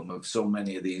outcome of so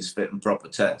many of these fit and proper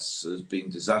tests has been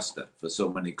disaster for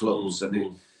so many clubs.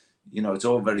 And it's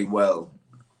all very well,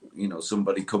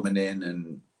 somebody coming in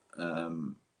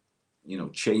and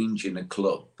changing a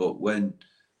club, but when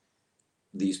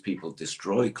these people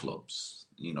destroy clubs,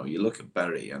 you look at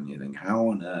Bury and you think, how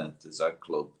on earth does that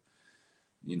club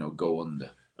go under?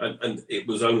 And it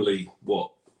was only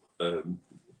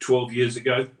 12 years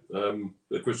ago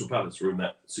the Crystal Palace were in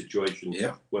that situation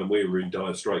when we were in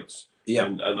dire straits.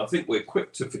 And I think we're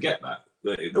quick to forget that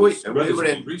it was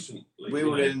relatively recently. We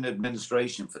were in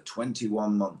administration for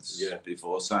 21 months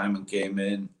before Simon came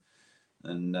in,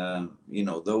 and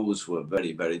those were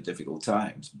very, very difficult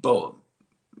times. But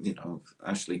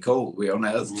Ashley Cole, we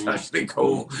unearthed Ashley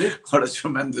Cole. What a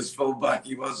tremendous fullback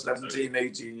he was, 17,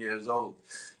 18 years old.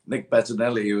 Nick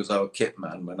Bettinelli, who was our kit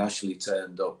man, when Ashley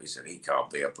turned up, he said, he can't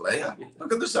be a player.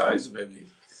 Look at the size of him.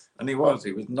 And he was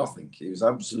nothing. He was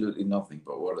absolutely nothing,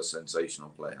 but what a sensational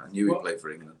player. I knew he played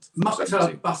for England.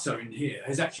 Mukhtar Butter in here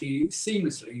has actually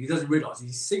seamlessly, he doesn't realise, he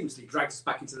seamlessly dragged us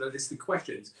back into the list of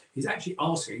questions. He's actually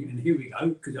asking, and here we go,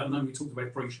 because I know we talked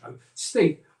about pre-show.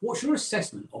 Steve, what's your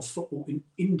assessment of football in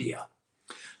India?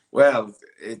 Well,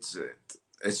 it's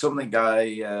something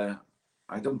I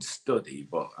don't study,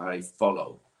 but I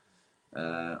follow.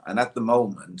 And at the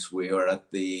moment, we are at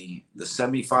the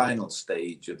semi-final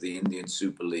stage of the Indian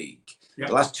Super League. Yep.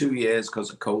 The last 2 years,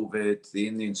 because of COVID, the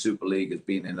Indian Super League has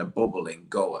been in a bubble in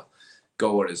Goa.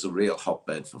 Goa is a real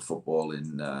hotbed for football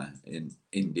in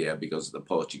India because of the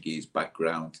Portuguese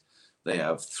background. They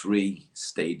have 3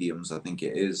 stadiums, I think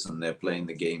it is, and they're playing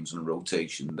the games on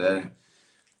rotation there.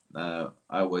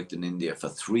 I worked in India for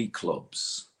 3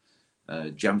 clubs,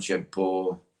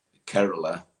 Jamshedpur,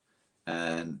 Kerala,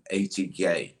 and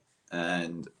ATK,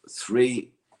 and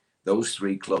those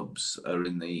 3 clubs are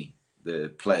in the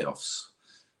playoffs,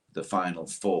 the final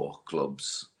 4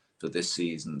 clubs for this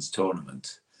season's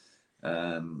tournament.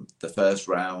 The first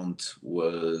round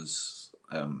was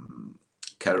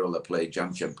Kerala played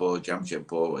Jamshedpur.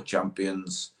 Jamshedpur were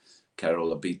champions.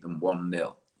 Kerala beat them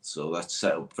 1-0. So that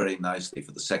set up very nicely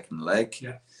for the second leg.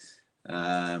 Yeah.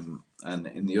 And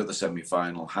in the other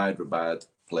semi-final, Hyderabad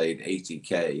played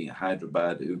ATK.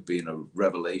 Hyderabad, who've been a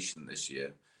revelation this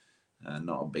year,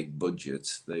 not a big budget.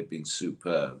 They've been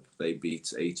superb. They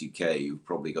beat ATK, who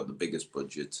probably got the biggest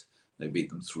budget. They beat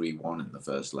them 3-1 in the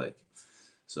first leg.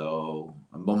 So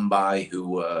Mumbai, who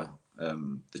were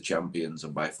the champions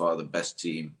and by far the best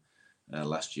team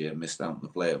last year, missed out on the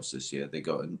playoffs this year. They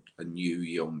got a new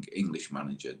young English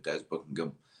manager, Des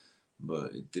Buckingham,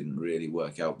 but it didn't really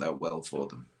work out that well for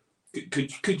them.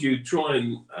 Could you try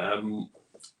and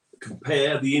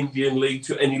compare the Indian League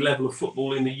to any level of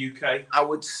football in the UK? I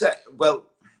would say, well,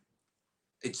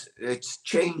 it's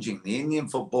changing. The Indian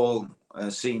football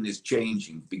scene is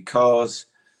changing because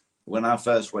when I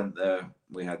first went there,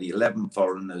 we had 11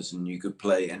 foreigners and you could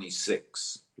play any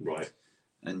 6. Right.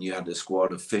 and you had a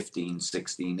squad of 15,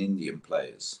 16 Indian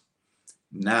players.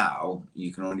 Now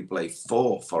you can only play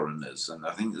 4 foreigners, and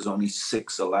I think there's only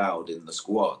 6 allowed in the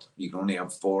squad. You can only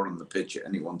have 4 on the pitch at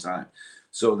any one time.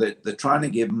 So they're trying to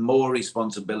give more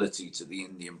responsibility to the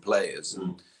Indian players.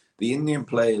 And the Indian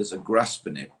players are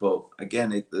grasping it. But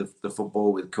again, the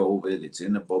football with COVID, it's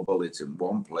in a bubble, it's in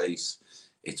one place.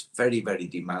 It's very, very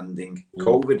demanding.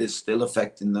 COVID is still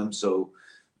affecting them. So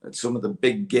at some of the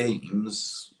big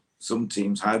games, some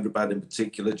teams, Hyderabad in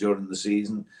particular, during the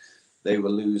season, they were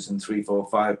losing 3, 4,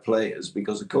 5 players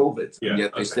because of COVID, and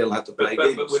yet they still had to play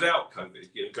games. But without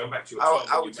COVID, going back to your time,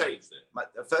 I would say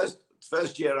the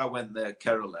first year I went there,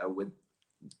 Kerala, with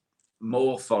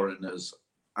more foreigners,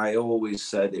 I always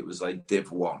said it was like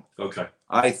Div 1. Okay.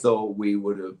 I thought we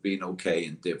would have been okay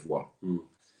in Div 1.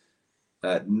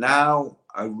 Now,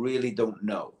 I really don't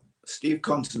know. Steve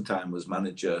Constantine was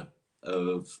manager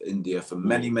of India for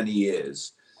many, many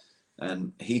years.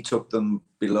 And he took them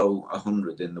below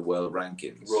 100 in the world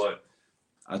rankings. Right.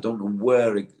 I don't know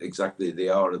where exactly they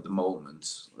are at the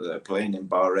moment. They're playing in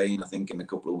Bahrain, I think, in a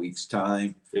couple of weeks'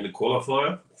 time. In the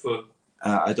qualifier for?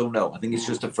 I don't know. I think it's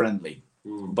just a friendly.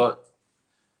 But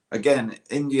again,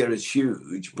 India is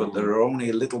huge, but there are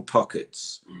only little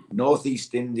pockets.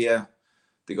 Northeast India,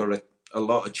 they got a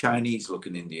lot of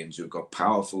Chinese-looking Indians who've got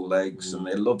powerful legs and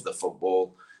they love the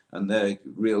football and they're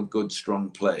real good,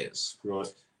 strong players.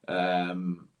 Right.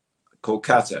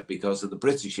 Kolkata, because of the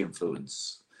British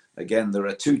influence. Again, there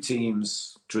are 2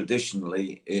 teams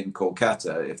traditionally in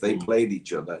Kolkata. If they played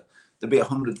each other, there'd be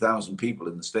 100,000 people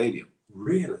in the stadium.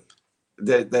 Really?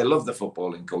 They love the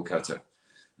football in Kolkata,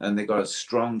 and they got a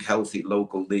strong, healthy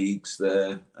local leagues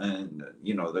there, and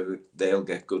they'll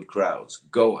get good crowds.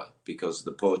 Goa, because of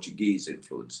the Portuguese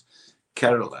influence.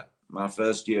 Kerala, my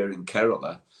first year in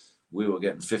Kerala, we were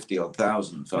getting 50-odd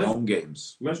thousand for home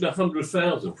games. Imagine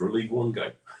 100,000 for a League One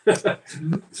game.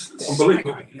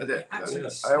 Unbelievable.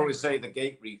 I always say the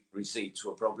gate receipts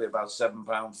were probably about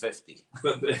 £7.50.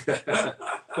 But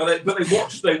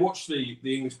they watch the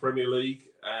English Premier League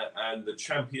and the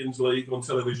Champions League on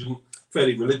television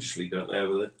fairly religiously, don't they?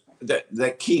 Over there,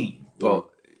 they're keen, but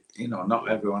not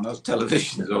everyone has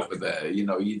televisions over there.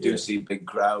 You do see big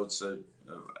crowds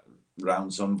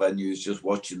around some venues just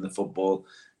watching the football.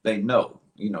 They know,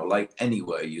 like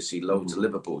anywhere, you see loads of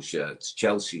Liverpool shirts,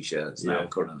 Chelsea shirts now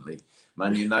currently,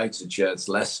 Man United shirts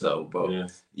less so, but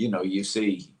you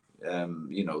see,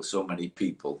 so many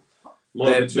people.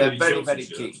 They're very, very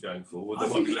keen. Going forward.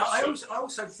 I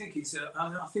also think it's.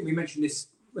 I think we mentioned this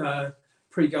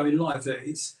pre-going live that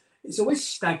it's always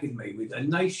staggered me with a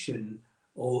nation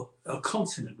or a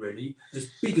continent really as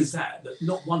big as that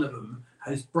not one of them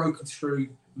has broken through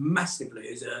massively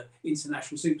as an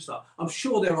international superstar. I'm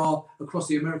sure there are across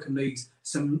the American leagues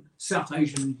some South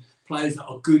Asian players that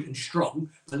are good and strong,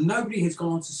 but nobody has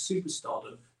gone on to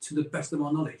superstardom to the best of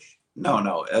my knowledge.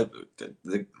 No.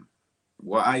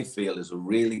 What I feel is a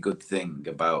really good thing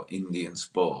about Indian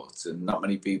sports, and not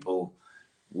many people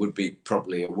would be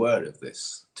probably aware of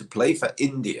this. To play for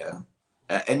India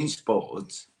at any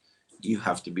sport, you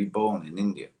have to be born in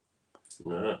India.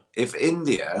 Yeah. If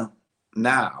India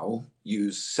now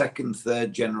use 2nd,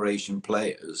 3rd generation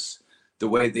players the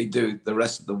way they do the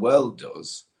rest of the world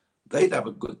does, they'd have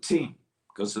a good team,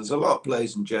 because there's a lot of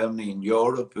players in Germany and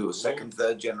Europe who are 2nd,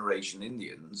 3rd generation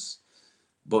Indians,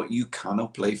 but you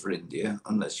cannot play for India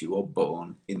unless you are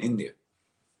born in India.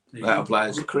 That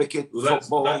applies to cricket,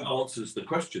 football. That answers the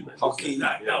question then. Hockey.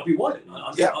 That'll be one.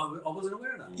 I wasn't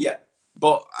aware of that. Yeah,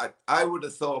 but I would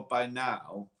have thought by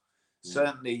now,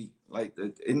 certainly like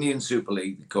the Indian Super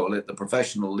League, they call it, the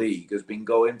professional league, has been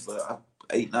going for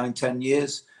 8, 9, 10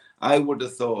 years. I would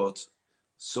have thought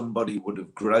somebody would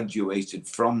have graduated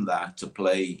from that to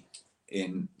play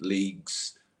in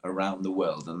leagues around the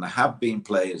world. And there have been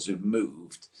players who've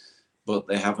moved, but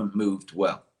they haven't moved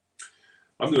well.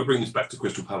 I'm going to bring this back to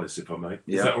Crystal Palace, if I may.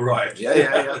 Yeah. Is that all right?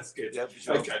 Yeah. That's good. Yeah, for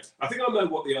sure. Okay. I think I know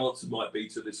what the answer might be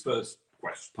to this first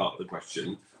part of the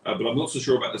question, but I'm not so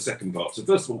sure about the second part. So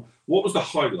first of all, what was the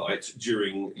highlight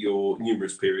during your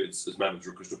numerous periods as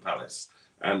manager of Crystal Palace?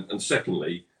 And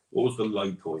secondly, what was the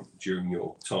low point during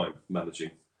your time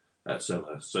managing at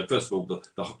Selhurst? So first of all,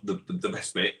 the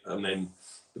best bit, and then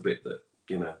the bit that,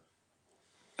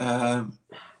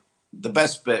 The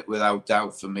best bit, without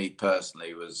doubt, for me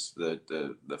personally, was the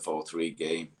 4-3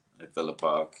 game at Villa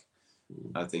Park.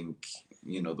 I think,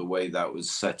 the way that was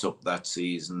set up that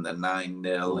season, the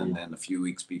 9-0, and then a few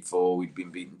weeks before we'd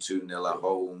been beaten 2-0 at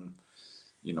home.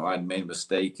 I'd made a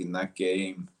mistake in that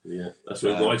game. Yeah, that's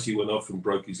when Whitey went off and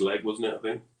broke his leg, wasn't it? I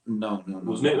think. No.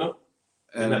 Wasn't it not?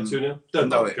 In that 2-0?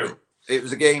 No, it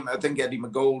was a game. I think Eddie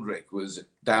McGoldrick was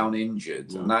down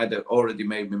injured, and I'd already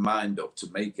made my mind up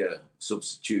to make a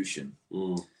substitution.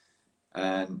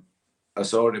 And I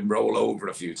saw him roll over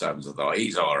a few times. I thought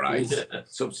he's all right.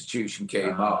 Substitution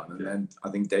came on, and then I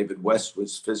think David West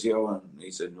was physio, and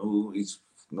he said, "No, he's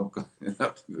not going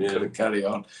to carry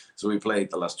on." So we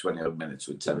played the last 20 odd minutes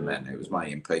with 10 men. It was my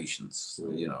impatience,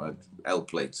 you know, L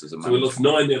plates as a man. So we lost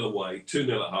 9-0 away,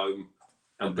 2-0 at home,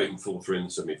 and beaten 4-3 in the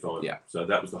semi-final. Yeah. So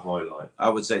that was the highlight. I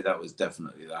would say that was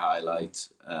definitely the highlight.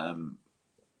 The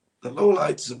low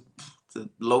lights, the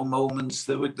low moments,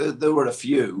 there were a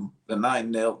few. The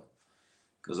 9-0,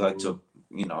 because I took,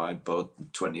 you know, I bought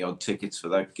 20 odd tickets for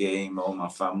that game. All my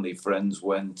family, friends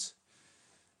went,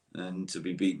 and to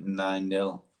be beaten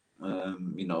 9-0,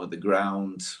 you know, the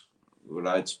ground where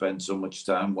I'd spent so much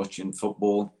time watching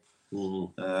football.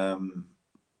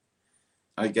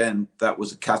 Again, that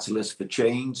was a catalyst for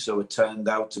change, so it turned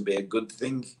out to be a good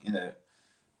thing in a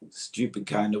stupid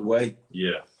kind of way.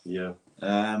 Yeah, yeah.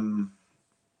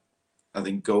 I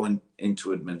think going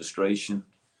into administration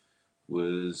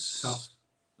was Tough.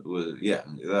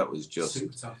 that was just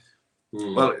Super tough.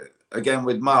 well. Again,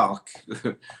 with Mark,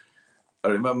 I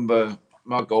remember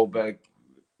Mark Goldberg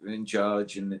in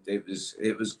charge, and it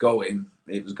was going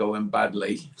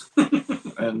badly,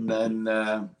 and then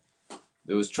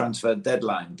there was transfer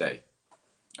deadline day,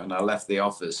 and I left the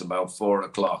office about 4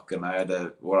 o'clock, and I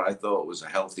had what I thought was a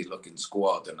healthy looking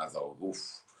squad, and I thought, oof,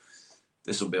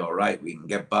 this will be all right. We can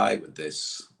get by with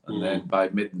this. And then by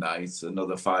midnight,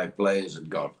 another 5 players had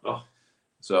gone. Oh.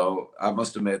 So I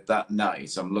must admit, that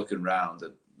night, I'm looking around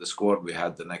at the squad we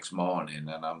had the next morning,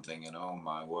 and I'm thinking, oh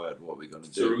my word, what are we going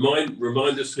to do? So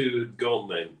remind us who had gone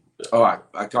then. Oh,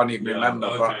 I can't even remember.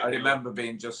 Okay, but I remember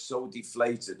being just so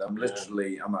deflated. I'm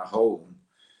at home.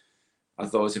 I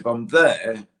thought, if I'm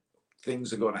there,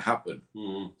 things are going to happen.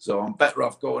 So I'm better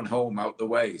off going home out the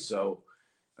way. So,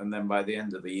 and then by the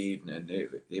end of the evening,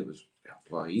 it was,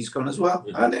 well, he's gone as well.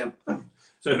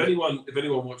 So if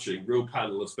anyone watching, Real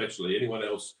Panel especially, anyone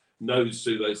else knows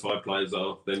who those 5 players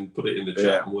are, then put it in the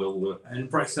chat and we'll... And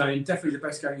Brett saying, definitely the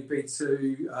best game you've been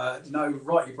to. No,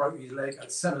 right, he broke his leg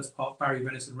at Sellers Park, Barry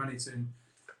Venison, Rennington.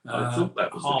 I thought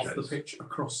that was half the the pitch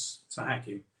across to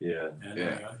Hacking. Yeah.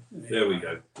 There we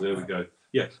go. There we go.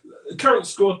 Yeah. Current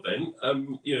squad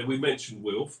then, you know, we mentioned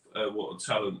Wilf, what a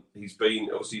talent he's been.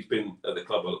 Obviously, he's been at the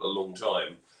club a long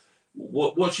time.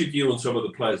 What's your view on some of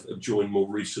the players that have joined more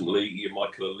recently? Your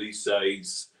Michael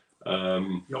Elise's,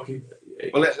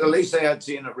 well, at least I had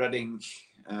seen at Reading.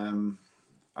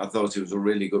 I thought he was a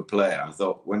really good player. I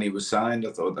thought when he was signed,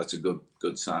 I thought that's a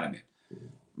good signing.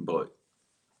 But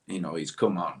you know, he's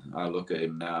come on. I look at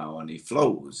him now, and he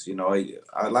flows. You know,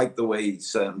 I like the way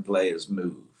certain players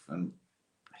move, and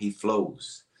he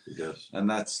flows. Yes. And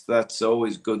that's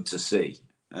always good to see.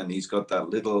 And he's got that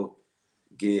little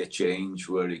gear change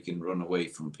where he can run away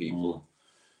from people.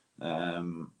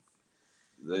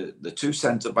 The 2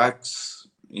 centre backs,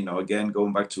 you know, again,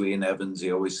 going back to Ian Evans,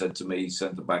 he always said to me,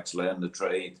 centre backs learn the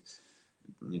trade.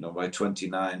 You know, by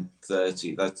 29,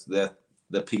 30, that's their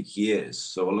peak years.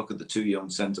 So I look at the 2 young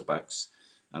centre backs,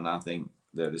 and I think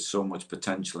there is so much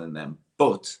potential in them,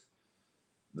 but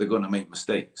they're going to make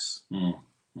mistakes.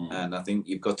 And I think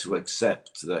you've got to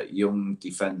accept that young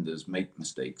defenders make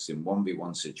mistakes in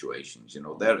 1v1 situations. You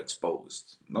know, they're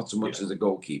exposed, not so much as a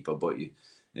goalkeeper, but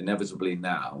inevitably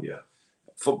now. Yeah.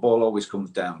 Football always comes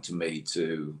down to me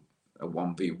to a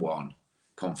 1v1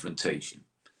 confrontation.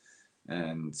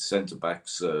 And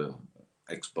centre-backs are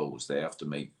exposed. They have to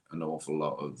make an awful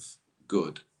lot of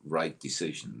good, right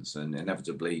decisions. And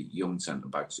inevitably, young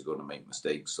centre-backs are going to make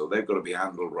mistakes. So they've got to be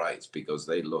handled right, because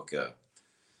they look at,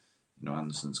 you know,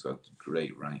 Anderson's got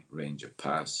great range of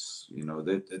pass. You know,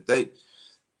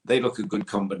 they look a good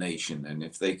combination, and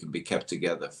if they can be kept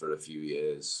together for a few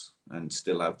years and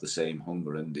still have the same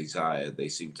hunger and desire they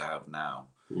seem to have now,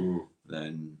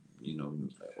 then, you know,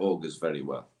 augurs very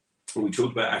well. We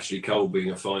talked about Ashley Cole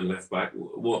being a fine left back.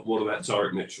 What about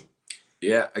Tyrick Mitchell?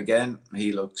 Yeah, again,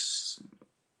 he looks,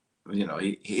 you know,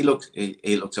 he looks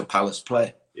a Palace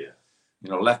player. You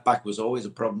know, left back was always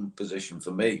a problem position for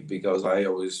me, because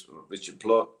Richard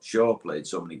Shaw played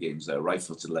so many games there,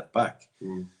 right-footed left back.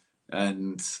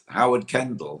 And Howard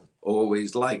Kendall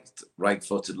always liked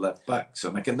right-footed left backs.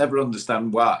 And I can never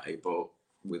understand why, but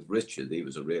with Richard, he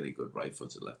was a really good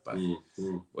right-footed left back.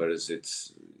 Whereas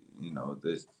it's, you know,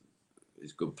 he's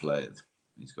a good player.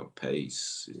 He's got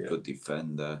pace, he's a good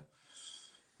defender.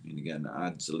 I mean, again,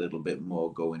 adds a little bit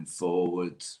more going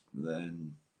forward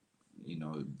than... You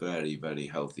know, very, very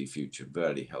healthy future.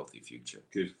 Very healthy future.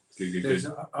 Good.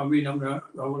 I mean, I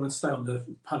want to stay on the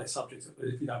Palace subject,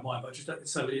 if you don't mind, but just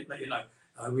so let you know,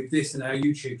 with this and our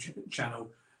YouTube channel,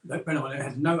 that it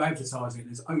has no advertising.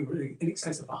 There's over in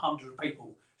excess of 100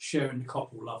 people sharing the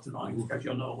Coppell love tonight. If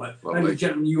you're not aware, ladies and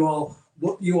gentlemen, you are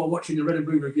watching the Red and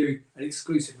Blue Review, and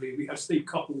exclusively we have Steve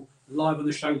Coppell live on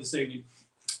the show this evening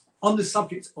on the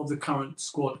subject of the current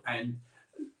squad and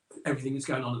everything that's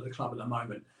going on at the club at the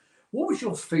moment. What was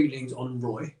your feelings on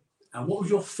Roy, and what was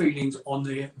your feelings on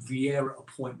the Vieira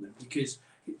appointment? Because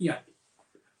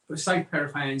a safe pair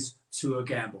of hands to a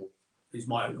gamble is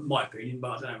my opinion,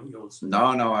 but I don't know what yours.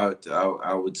 No,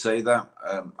 I would say that.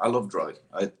 I loved Roy.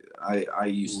 I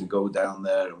used to go down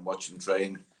there and watch him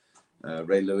train.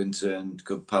 Ray Lewington,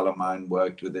 good pal of mine,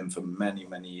 worked with him for many,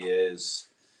 many years.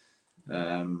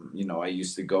 I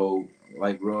used to go,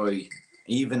 like Roy,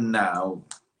 even now,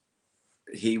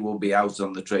 he will be out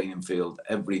on the training field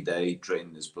every day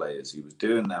training his players. He was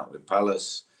doing that with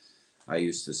Palace. I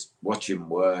used to watch him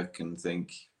work and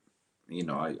think,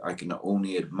 I can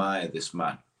only admire this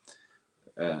man.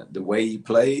 The way he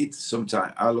played,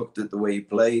 sometimes I looked at the way he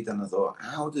played and I thought,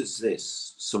 how does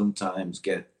this sometimes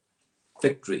get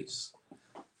victories?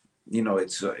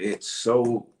 It's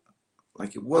so,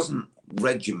 like, it wasn't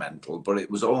regimental, but it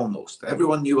was almost.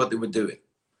 Everyone knew what they were doing.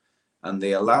 And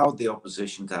they allowed the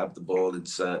opposition to have the ball in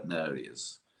certain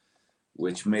areas,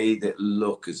 which made it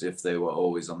look as if they were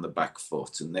always on the back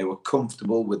foot. And they were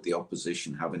comfortable with the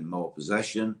opposition having more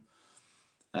possession.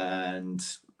 And,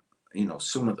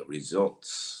 some of the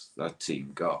results that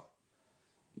team got,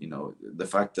 the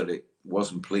fact that it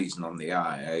wasn't pleasing on the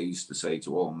eye, I used to say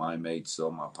to all my mates, all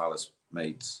my Palace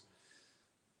mates,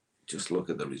 just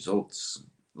look at the results.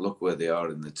 Look where they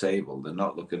are in the table. They're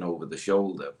not looking over the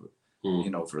shoulder.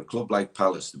 For a club like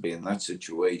Palace to be in that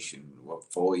situation,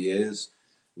 4 years?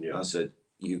 Yeah. I said,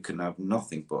 you can have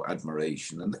nothing but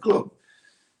admiration. And the club,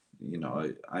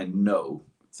 I know,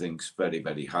 thinks very,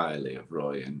 very highly of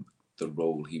Roy and the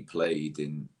role he played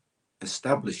in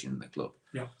establishing the club.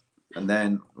 Yeah. And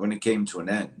then when it came to an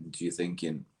end, you're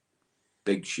thinking,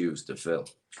 big shoes to fill.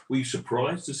 Were you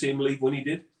surprised to see him leave when he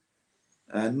did?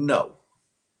 No.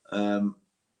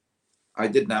 I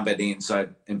didn't have any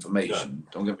inside information,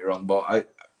 Don't get me wrong,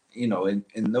 but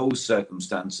in those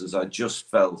circumstances, I just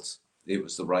felt it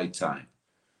was the right time.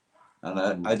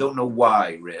 And I don't know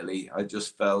why, really. I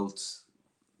just felt,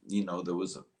 there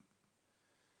was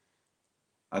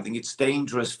I think it's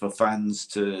dangerous for fans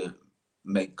to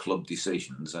make club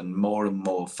decisions, and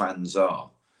more fans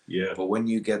are. Yeah. But when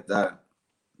you get that,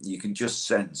 you can just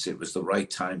sense it was the right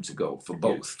time to go for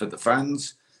both, for the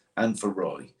fans and for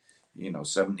Roy.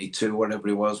 72, whatever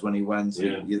he was when he went,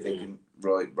 you're thinking,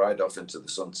 right off into the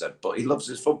sunset. But he loves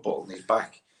his football and he's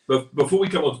back. But before we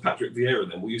come on to Patrick Vieira,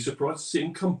 then, were you surprised to see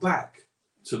him come back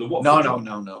to the Watford?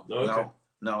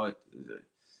 No.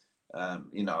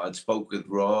 I'd spoke with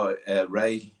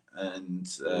Ray, and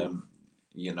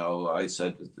I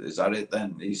said, "Is that it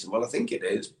then?" He said, "Well, I think it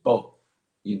is, but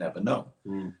you never know."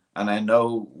 And I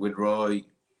know with Roy,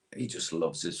 he just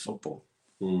loves his football.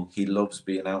 He loves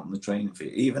being out in the training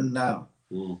field. Even now,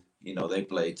 they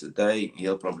play today.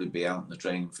 He'll probably be out in the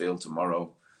training field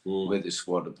tomorrow with his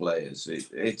squad of players.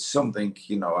 It's something,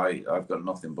 I've got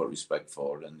nothing but respect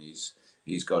for. And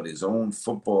he's got his own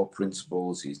football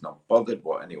principles. He's not bothered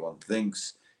what anyone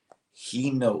thinks.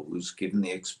 He knows, given the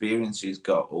experience he's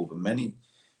got over many,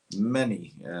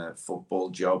 many football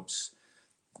jobs,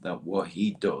 that what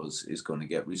he does is going to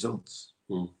get results.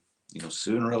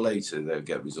 Sooner or later, they'll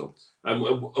get results. And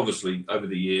obviously, over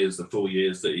the years, the 4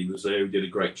 years that he was there, he did a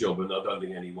great job, and I don't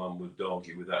think anyone would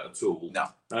argue with that at all.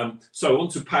 No. So on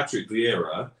to Patrick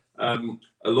Vieira. A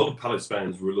lot of Palace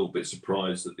fans were a little bit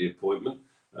surprised at the appointment.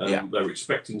 They were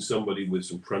expecting somebody with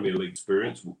some Premier League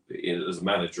experience as a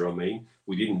manager. I mean,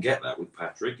 we didn't get that with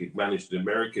Patrick. He'd managed in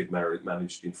America, he'd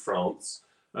managed in France.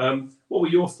 What were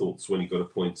your thoughts when he got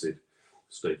appointed,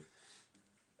 Steve?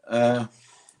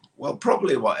 Well,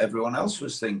 probably what everyone else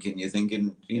was thinking. You're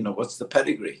thinking, what's the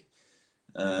pedigree?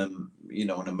 In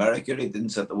America, he didn't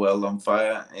set the world on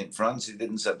fire. In France, he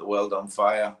didn't set the world on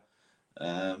fire.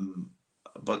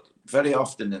 But very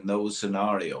often in those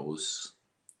scenarios,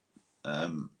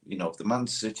 if the Man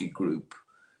City group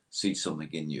sees something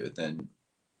in you, then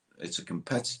it's a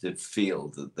competitive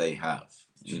field that they have.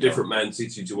 It's a different Man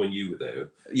City to when you were there.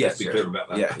 Yes, be clear about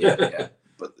that. Yeah.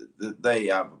 But they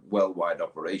have a worldwide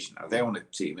operation. They own a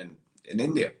team in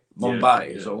India. Mumbai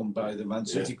is owned by the Man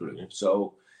City group. Yeah.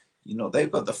 So,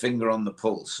 they've got the finger on the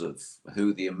pulse of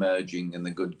who the emerging and the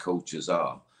good coaches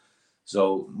are.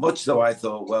 So much though I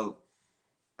thought, well,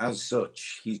 as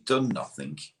such, he's done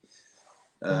nothing.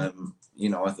 I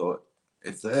thought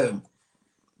if they're,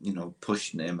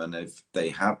 pushing him, and if they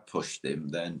have pushed him,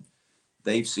 then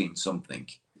they've seen something.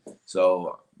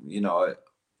 So you know,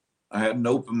 I had an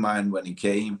open mind when he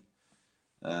came.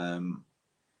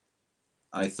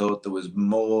 I thought there was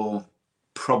more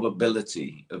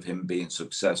probability of him being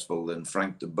successful than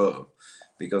Frank de Boer,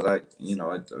 because I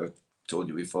told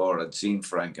you before, I'd seen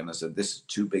Frank and I said, this is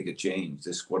too big a change.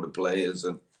 This squad of players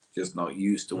are just not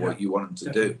used to what you want them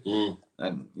to do. Mm.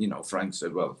 And, you know, Frank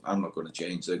said, well, I'm not going to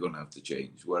change. They're going to have to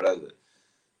change. Whereas,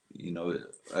 you know,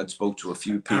 I'd spoke to a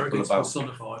few people Arrogance about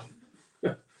personified.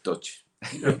 Dutch.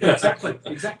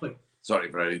 Exactly.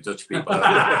 Sorry for any Dutch people. There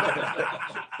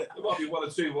might be one or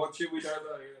two watching. We don't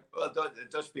know. Well,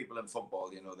 Dutch people in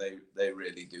football, you know, they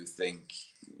really do think,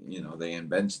 you know, they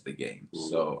invented the game.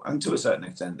 So, and to a certain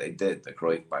extent, they did, the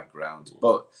Cruyff background.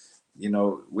 But, you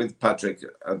know, with Patrick,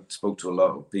 I spoke to a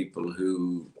lot of people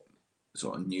who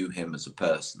sort of knew him as a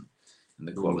person and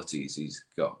the qualities he's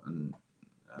got. And,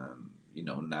 you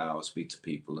know, now I speak to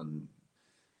people and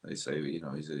they say, you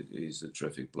know, he's a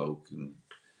terrific bloke. And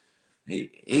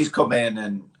he's come in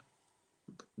and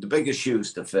the biggest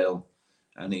shoes to fill,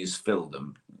 and he's filled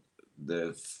them.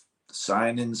 The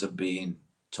signings have been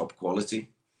top quality.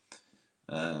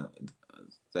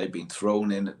 They've been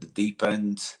thrown in at the deep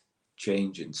end,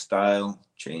 change in style,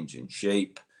 change in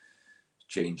shape,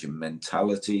 change in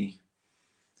mentality.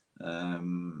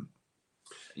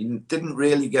 He didn't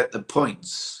really get the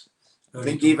points. I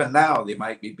think even now they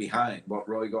might be behind what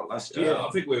Roy got last year. I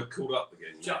think we're caught up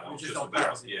again. Just on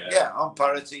parity. Yeah, on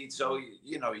parity. So,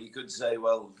 you know, you could say,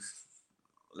 well,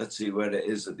 let's see where it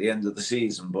is at the end of the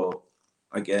season. But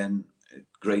again,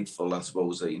 grateful, I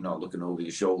suppose, that you're not looking over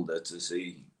your shoulder to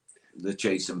see the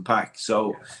chasing pack.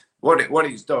 So what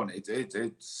he's done,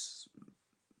 it's,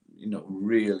 you know,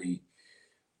 really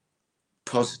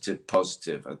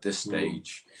positive at this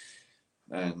stage.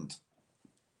 And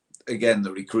again,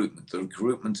 the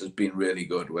recruitment has been really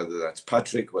good, whether that's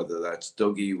Patrick, whether that's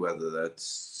Dougie, whether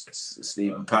that's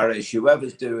Stephen Parrish,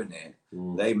 whoever's doing it.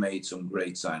 They made some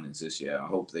great signings this year. I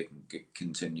hope they can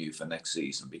continue for next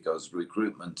season, because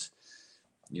recruitment,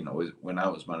 you know, when I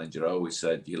was manager, I always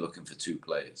said you're looking for two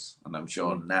players. And I'm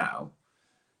sure now,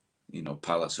 you know,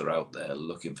 Palace are out there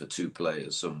looking for two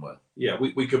players somewhere. Yeah,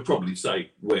 we could probably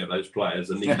say where those players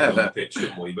are needed on the pitch,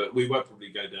 couldn't we? But we won't probably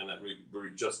go down that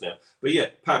route just now. But yeah,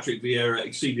 Patrick Vieira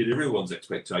exceeded everyone's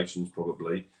expectations,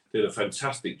 probably. Did a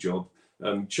fantastic job.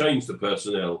 Changed the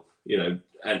personnel, you know,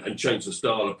 and changed the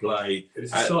style of play.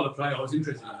 It's a style of play I was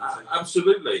interested in.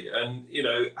 Absolutely. And, you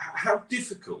know, how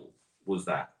difficult was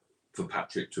that for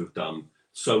Patrick to have done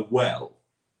so well,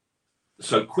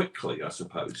 so quickly, I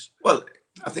suppose? Well,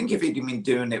 I think if he'd been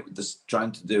doing it with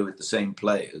trying to do it with the same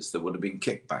players, there would have been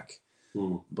kickback.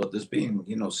 But there's been,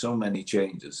 you know, so many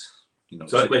changes. You know,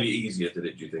 so it made it easier, did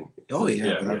it? Do you think? Oh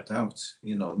yeah, without doubt.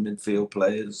 You know, midfield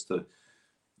players,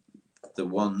 the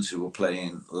ones who were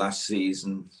playing last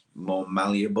season, more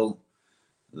malleable.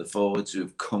 The forwards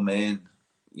who've come in,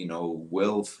 you know,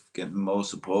 Wilf getting more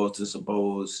support, I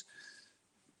suppose.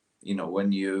 You know,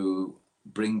 when you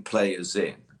bring players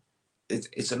in,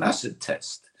 it's an acid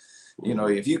test. You know,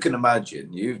 if you can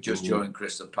imagine, you've just joined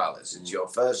Crystal Palace. It's your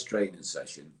first training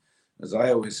session. As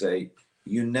I always say,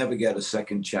 you never get a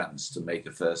second chance to make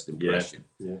a first impression.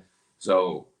 Yeah.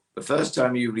 So the first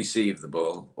time you receive the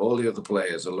ball, all the other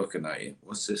players are looking at you.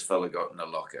 What's this fella got in the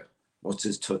locker? What's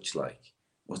his touch like?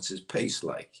 What's his pace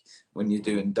like? When you're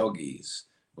doing doggies,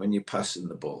 when you're passing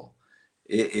the ball,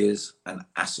 it is an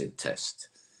acid test.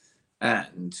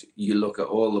 And you look at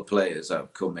all the players that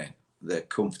have come in. They're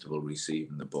comfortable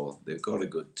receiving the ball. They've got a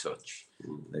good touch.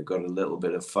 They've got a little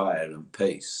bit of fire and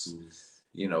pace.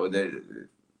 You know, if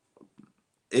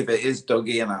it is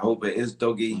Dougie, and I hope it is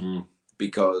Dougie,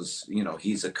 because, you know,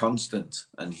 he's a constant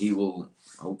and he will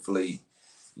hopefully,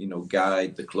 you know,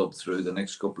 guide the club through the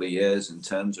next couple of years in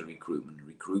terms of recruitment.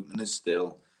 Recruitment is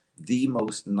still the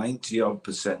most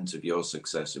 90% of your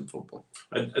success in football.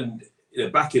 And you know,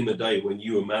 back in the day when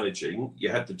you were managing, you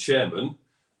had the chairman.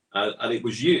 And it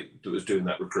was you that was doing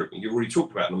that recruitment. You already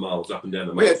talked about the miles up and down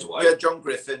the motorway. We had John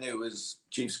Griffin, who was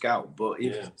chief scout, but he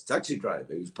was a taxi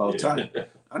driver. He was part-time.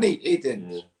 And he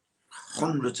did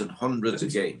hundreds and hundreds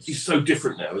of games. He's so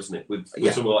different now, isn't it? With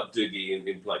someone like Dougie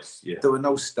in place. Yeah. There were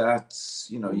no stats.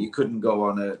 You know, you couldn't go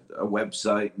on a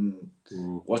website and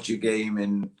watch a game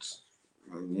in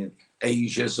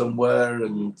Asia somewhere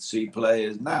and see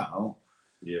players. Now,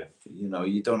 you know,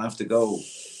 you don't have to go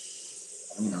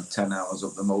 10 hours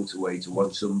up the motorway to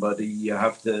watch somebody. You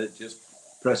have to just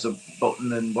press a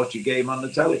button and watch a game on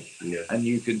the telly, and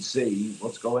you can see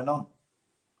what's going on.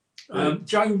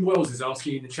 Joan Wells is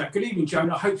asking in the chat. Good evening,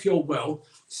 Joan. I hope you're well.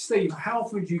 Steve, how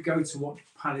often do you go to watch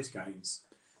Palace games?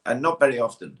 And not very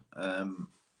often.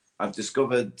 I've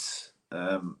discovered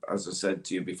as I said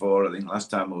to you before, I think last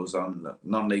time I was on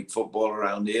non-league football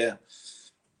around here,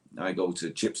 I go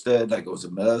to Chipstead, I go to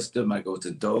Merstham, I go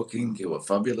to Dorking, who are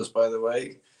fabulous, by the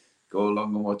way. Go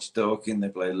along and watch Dorking. They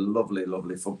play lovely,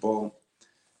 lovely football.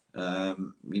 I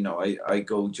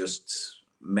go just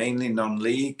mainly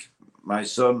non-league. My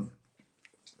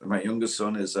youngest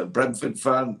son is a Brentford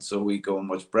fan, so we go and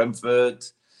watch Brentford.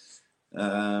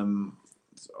 So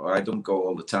I don't go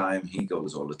all the time. He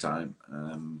goes all the time.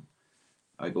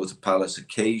 I go to Palace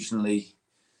occasionally.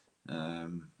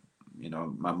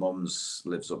 My mum's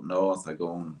lives up north. I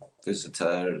go and visit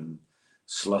her and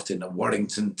slot in a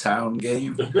Warrington Town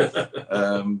game.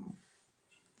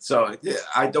 So yeah,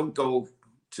 I don't go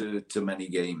to many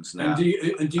games now.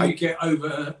 And do you get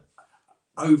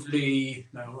overly?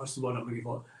 No, what's the word I'm looking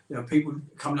for? People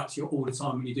coming up to you all the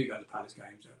time when you do go to Palace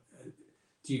games.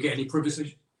 Do you get any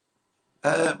privacy?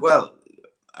 Well,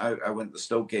 I went to the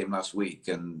Stoke game last week,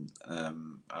 and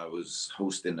I was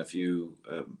hosting a few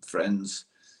friends,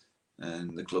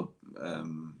 and the club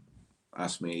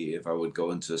asked me if I would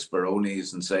go into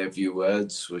Speroni's and say a few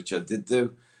words, which I did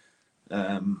do,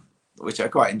 which I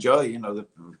quite enjoy.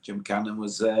 Jim Cannon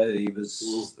was there. He was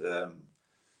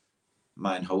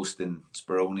mine hosting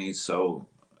Speroni's, so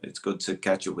it's good to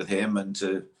catch up with him and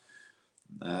to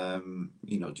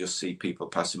just see people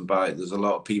passing by. There's a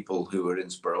lot of people who are in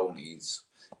Speroni's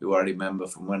who I remember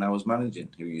from when I was managing,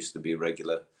 who used to be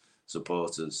regular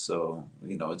supporters. So,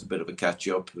 it's a bit of a catch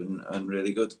up and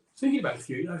really good. Thinking about a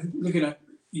few, looking at,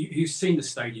 you've seen the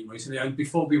stadium recently, and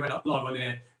before we went up live on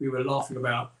air, we were laughing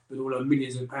about with all the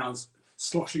millions of pounds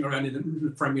sloshing around in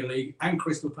the Premier League and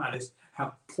Crystal Palace,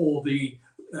 how poor the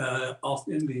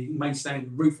main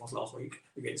stand roof was last week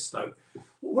against Stoke.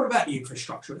 What about the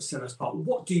infrastructure at Selhurst Park?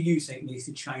 What do you think needs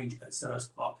to change at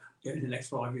Selhurst Park in the next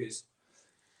 5 years?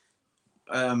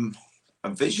 A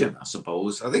vision, I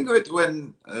suppose. I think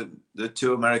when the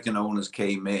two American owners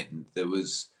came in, there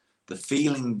was the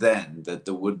feeling then that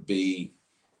there would be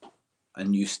a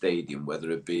new stadium, whether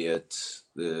it be at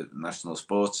the National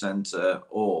Sports Centre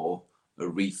or a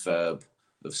refurb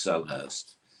of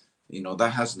Selhurst.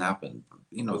 That hasn't happened.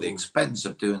 The expense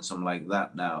of doing something like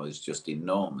that now is just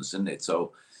enormous, isn't it?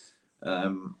 So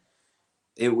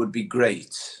it would be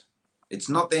great. It's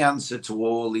not the answer to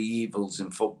all the evils in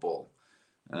football.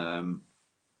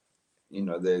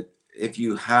 If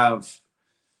you have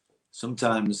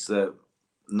sometimes the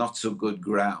not so good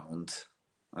ground,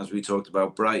 as we talked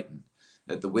about Brighton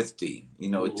at the Withdean,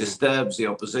 it disturbs the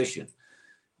opposition.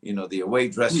 The away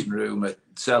dressing room at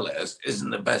Selhurst isn't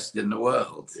the best in the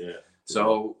world. Yeah.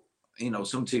 So,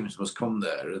 some teams must come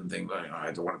there and think, well,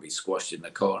 I don't want to be squashed in the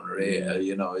corner here.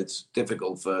 It's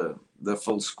difficult for the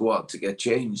full squad to get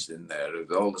changed in there,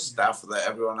 all the staff that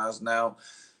everyone has now.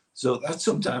 So that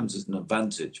sometimes is an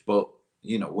advantage. But,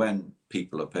 when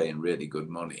people are paying really good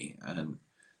money and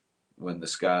when the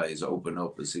skies open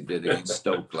up as they did against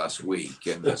Stoke last week,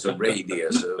 and there's a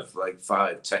radius of like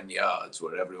 5-10 yards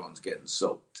where everyone's getting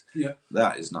soaked,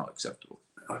 that is not acceptable.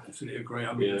 I absolutely agree.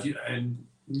 I mean, and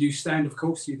new stand, of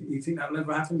course. You think that'll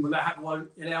ever happen? Will that happen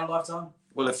in our lifetime?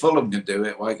 Well, if Fulham can do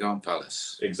it, why go on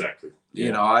Palace? Exactly.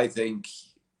 I think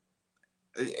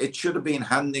it should have been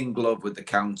hand in glove with the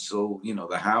council.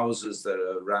 The houses that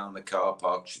are around the car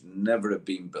park should never have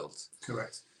been built.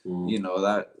 Correct.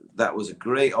 That was a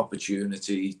great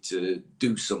opportunity to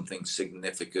do something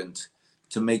significant,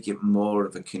 to make it more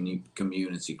of a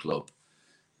community club.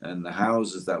 And the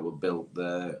houses that were built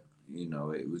there,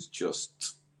 it was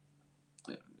just,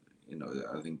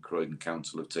 I think Croydon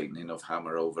Council have taken enough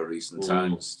hammer over recent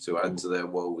times to add to their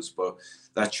woes, but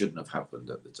that shouldn't have happened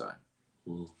at the time.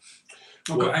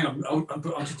 Okay, hang on.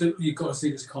 You've got to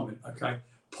see this comment, okay?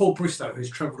 Paul Bristow has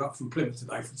travelled up from Plymouth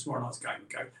today for tomorrow night's game,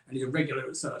 okay? And he's a regular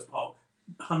at Selhurst Park,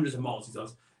 hundreds of miles he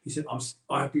does. He said,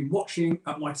 I have been watching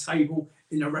at my table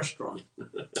in a restaurant.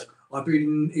 I've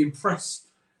been impressed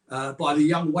by the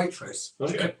young waitress.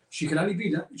 Okay. She can't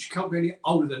be any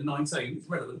older than 19. It's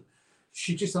relevant.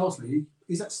 She just asked me,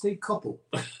 is that Steve Coppell?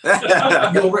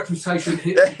 Your reputation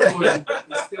here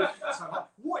is still so high.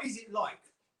 What is it like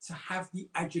to have the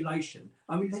adulation?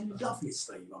 I mean, they love you,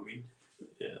 Steve. I mean,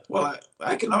 Well,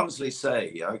 I can honestly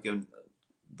say I can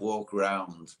walk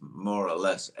around more or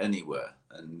less anywhere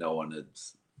and no one had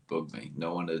bugged me.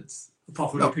 No one had...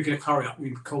 Apart from picking a curry up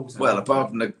in Colston. Well, apart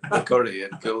from the curry in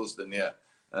Colston, yeah.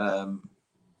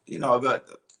 But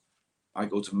I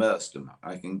go to Merstham.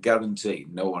 I can guarantee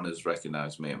no one has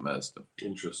recognised me at Merstham.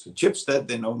 Interesting. Chipstead,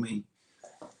 they know me.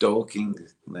 Dorking,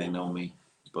 they know me.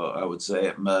 But I would say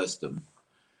at Merstham.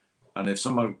 And if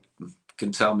someone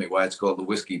can tell me why it's called the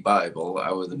Whiskey Bible,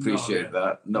 I would appreciate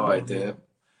that. No idea.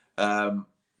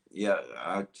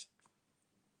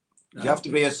 You have to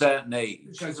be a certain age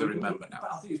It shows to remember now.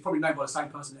 I think it's probably named by the same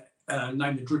person that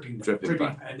named the dripping Dripping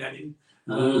and then in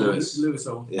Lewis. Lewis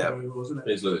or Yeah. whatever it was, wasn't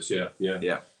it? It's Lewis, yeah.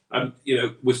 Yeah. You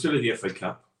know, we're still in the FA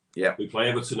Cup. Yeah. We play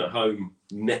Everton at home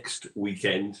next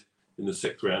weekend in the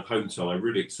 6th round, home time.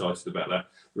 Really excited about that.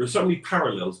 There are so many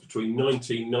parallels between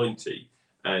 1990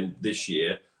 and this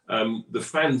year. The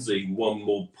fanzine One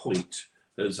More Point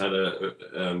has had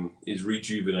is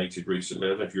rejuvenated recently. I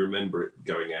don't know if you remember it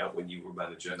going out when you were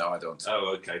manager. No, I don't.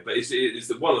 Oh, okay. But it's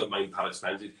one of the main Palace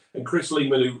fanzines. And Chris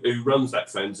Lehman, who runs that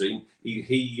fanzine,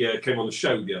 he came on the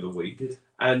show the other week.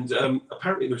 And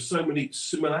apparently there's so many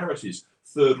similarities.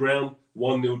 3rd round,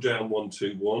 1-0 down,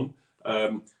 1-2-1.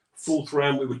 4th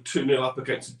round, we were 2-0 up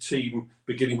against a team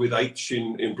beginning with H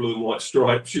in blue and white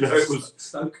stripes. You know, it was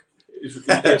Stoke.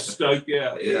 Stoke,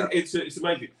 yeah. Yeah. It's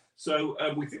amazing. So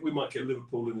we think we might get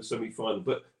Liverpool in the semi-final.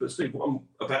 But Steve, what I'm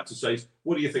about to say is,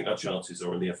 what do you think our chances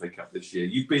are in the FA Cup this year?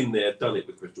 You've been there, done it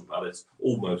with Crystal Palace,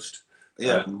 almost.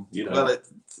 Yeah. You know. Well,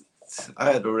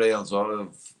 I had a real sort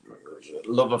of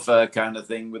love affair kind of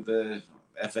thing with the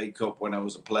FA Cup when I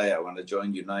was a player. When I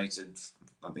joined United,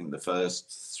 I think the first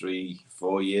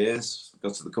 3-4 years,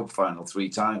 got to the cup final 3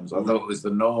 times. I thought it was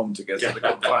the norm to get to the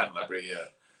cup final every year.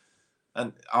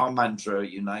 And our mantra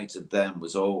at United then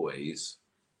was always,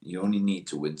 you only need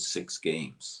to win 6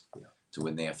 games to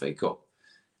win the FA Cup.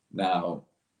 Now,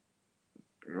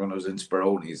 when I was in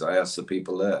Speroni's, I asked the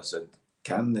people there, I said,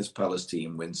 can this Palace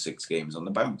team win 6 games on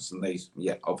the bounce? And they,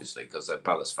 obviously, because they're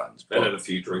Palace fans. They had a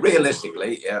few drinks.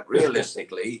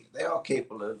 Realistically, they are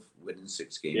capable of winning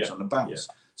 6 games on the bounce.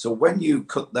 Yeah. So when you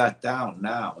cut that down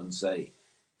now and say,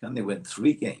 can they win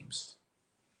 3 games?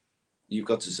 You've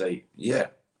got to say,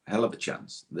 hell of a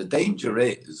chance. The danger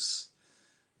is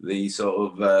the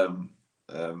sort of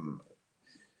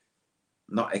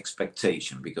not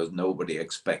expectation, because nobody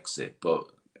expects it, but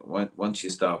once you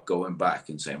start going back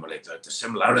and saying, well, the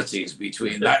similarities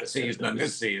between that season and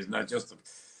this season are just...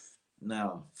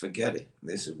 No, forget it.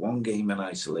 This is 1 game in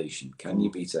isolation. Can you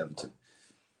beat Everton?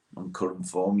 On current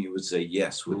form, you would say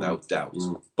yes, without doubt.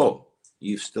 But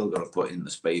you've still got to put in the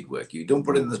spade work. You don't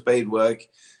put in the spade work,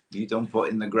 you don't put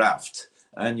in the graft,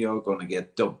 and you're going to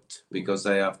get dumped, because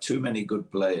they have too many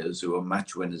good players who are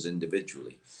match winners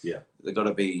individually. Yeah. They've got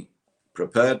to be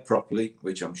prepared properly,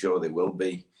 which I'm sure they will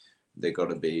be. They've got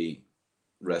to be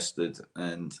rested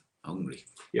and hungry.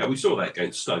 Yeah, we saw that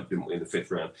against Stoke, didn't we, in the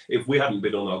 5th round? If we hadn't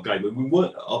been on our game, and we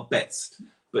weren't at our best,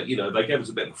 but, you know, they gave us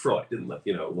a bit of a fright, didn't they?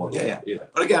 You know, You know.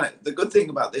 But again, the good thing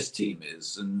about this team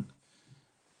is, and,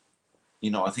 you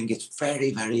know, I think it's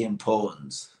very, very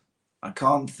important. I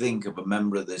can't think of a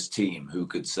member of this team who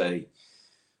could say,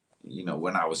 you know,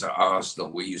 when I was at Arsenal,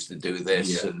 we used to do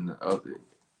this, and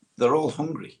they're all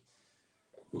hungry.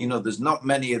 You know, there's not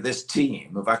many of this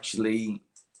team have actually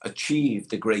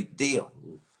achieved a great deal.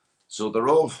 So they're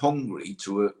all hungry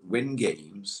to win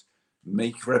games,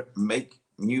 make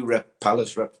new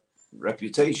Palace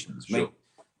reputations, make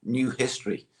new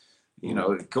history. You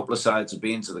know, a couple of sides have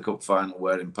been to the cup final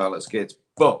wearing Palace kits,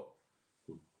 but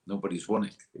nobody's won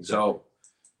it. Exactly. So,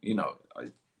 you know,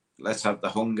 let's have the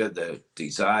hunger, the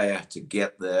desire to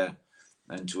get there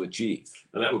and to achieve.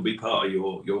 And that would be part of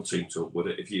your team talk, would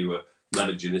it, if you were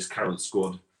managing this current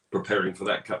squad, preparing for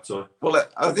that cup tie? Well,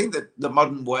 I think that the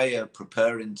modern way of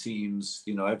preparing teams,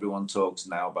 you know, everyone talks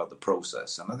now about the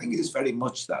process, and I think it's very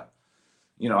much that.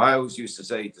 You know, I always used to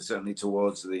say, certainly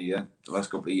towards the last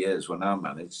couple of years when I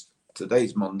managed,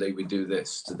 today's Monday, we do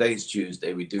this. Today's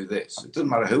Tuesday, we do this. It doesn't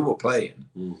matter who we're playing.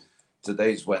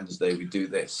 Today's Wednesday, we do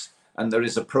this. And there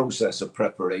is a process of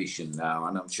preparation now,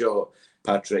 and I'm sure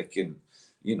Patrick and,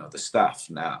 you know, the staff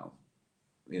now,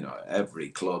 you know, every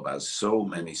club has so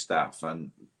many staff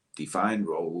and defined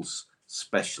roles,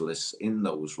 specialists in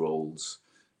those roles,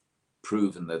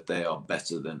 proven that they are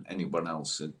better than anyone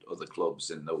else in other clubs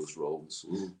in those roles.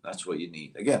 That's what you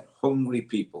need. Again, hungry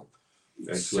people.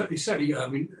 Certainly, I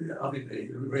mean, I think the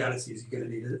reality is you're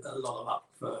going to need a lot of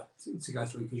luck to go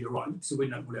through, because you're right, to win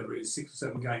that, whatever it is, 6 or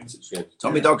 7 games.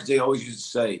 Tommy Docherty always used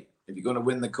to say, if you're going to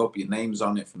win the cup, your name's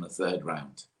on it from the 3rd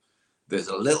round. There's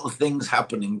a little things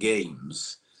happen in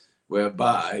games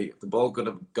whereby the ball could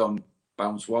have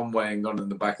bounced one way and gone in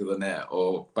the back of the net,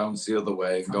 or bounced the other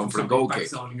way and gone for a goal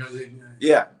kick.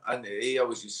 Yeah, and he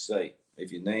always used to say,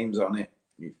 if your name's on it,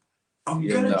 I'm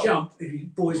going to jump, if you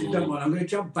boys don't mind, I'm going to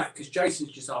jump back, because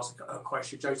Jason's just asked a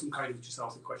question. Jason Craig just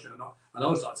asked a question, and I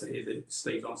would like to hear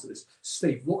Steve answer this.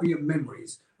 Steve, what are your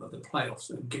memories of the playoffs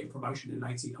and getting promotion in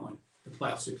 '89? The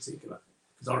playoffs in particular,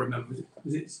 because I remember,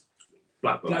 was it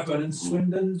Blackburn and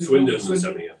Swindon? Swindon was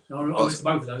something, yeah. I remember both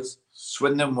of those.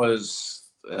 Swindon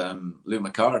was Lou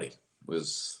McCarty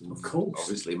was, of course,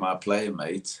 obviously my player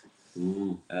mate.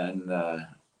 And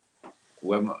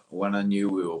when I knew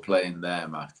we were playing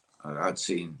them, I'd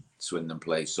seen Swindon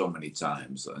play so many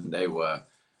times, and they were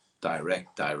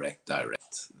direct.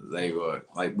 They were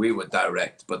like, we were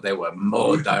direct, but they were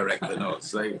more direct than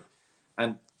us.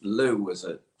 And Lou was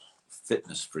a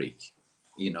fitness freak,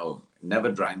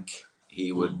 never drank.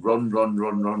 He would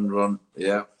run.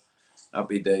 Yeah,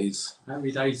 happy days.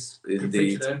 Happy days.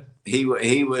 Indeed. He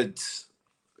would.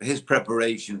 His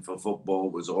preparation for football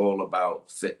was all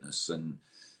about fitness, and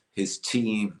his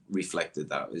team reflected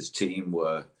that. His team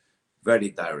were very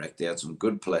direct. They had some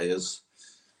good players.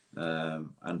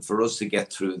 And for us to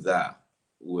get through that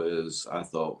I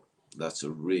thought, that's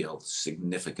a real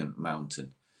significant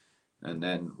mountain. And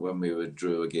then when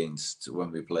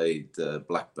we played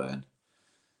Blackburn,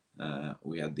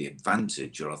 we had the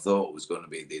advantage, or I thought it was going to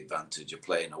be the advantage of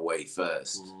playing away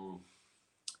first.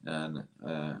 And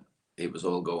it was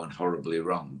all going horribly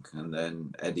wrong. And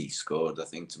then Eddie scored, I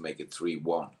think, to make it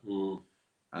 3-1.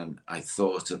 And I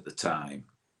thought at the time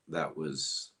that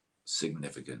was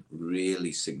significant,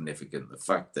 really significant. The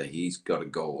fact that he's got a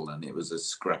goal, and it was a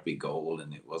scrappy goal,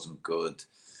 and it wasn't good.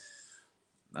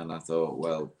 And I thought,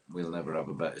 well, we'll never have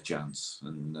a better chance.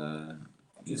 And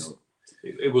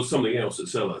it was something else at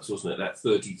Selhurst, wasn't it? That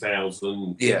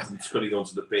 30,000 spreading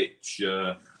onto the pitch,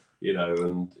 to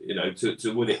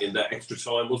win it in that extra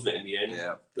time, wasn't it? In the end,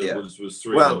 was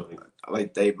 3. Well,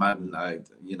 like Dave Madden, I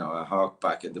hark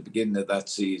back at the beginning of that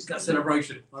season. That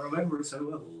celebration, I remember it so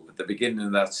well. At the beginning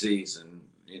of that season,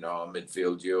 our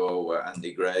midfield duo were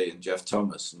Andy Gray and Jeff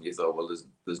Thomas, and you thought, well,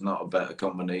 there's not a better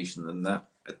combination than that.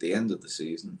 At the end of the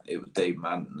season, it was Dave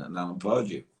Madden and Alan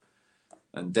Pardew,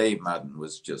 and Dave Madden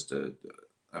was just a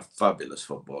fabulous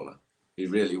footballer. He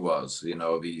really was.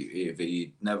 If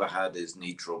he never had his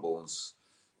knee troubles,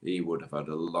 he would have had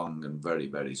a long and very,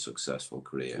 very successful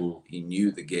career. He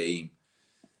knew the game,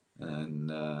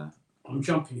 and I'm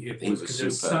jumping here because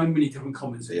there's so many different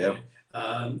comments in here.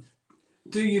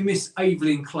 Do you miss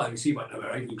Evelyn Close? You won't know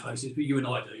where Evelyn Close is, but you and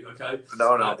I do. Okay.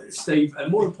 No. Steve,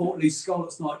 and more importantly,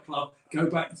 Scarlet's nightclub. Go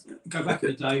back in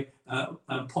the day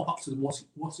and pop up to the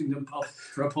Wattington pub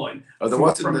for a pint. Oh, the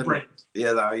Wattington.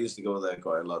 Yeah, I used to go there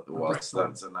quite a lot. The Watts.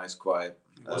 That's a nice, quiet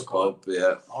pub.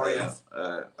 Yeah.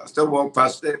 I still walk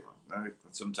past it. I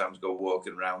sometimes go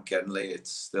walking around Kenley.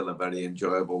 It's still a very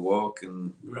enjoyable walk.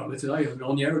 And we're on there today. We're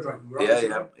on the aerodrome.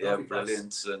 Yeah,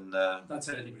 brilliant. And don't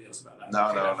tell anybody else about that.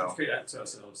 No. Keep that to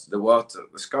ourselves. The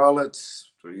Scarlets.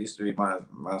 It used to be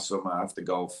my summer after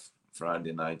golf.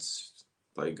 Friday nights,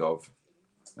 play golf.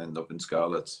 End up in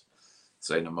Scarlets.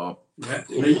 Say no more. Yeah.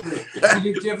 Do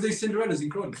you ever do Cinderellas in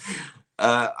Croydon?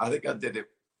 I think I did it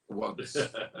once,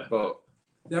 but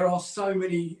there are so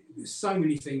many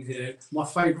things here. My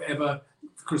favourite ever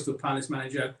Crystal Palace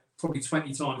manager, probably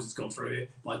 20 times has gone through here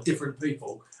by different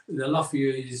people. The love for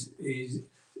you is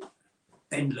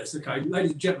endless. Okay,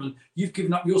 ladies and gentlemen, you've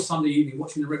given up your Sunday evening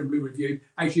watching the Red and Blue Review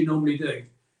as you normally do.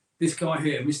 This guy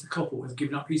here, Mr. Coppell, has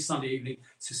given up his Sunday evening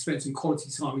to spend some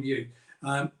quality time with you.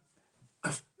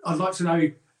 I'd like to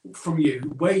know from you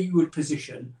where you would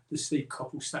position the Steve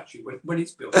Coppell statue when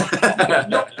it's built.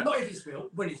 not if it's built,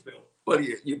 when it's built. Well,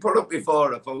 you put up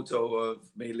before a photo of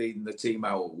me leading the team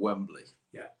out at Wembley.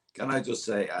 Yeah. Can I just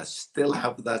say, I still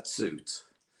have that suit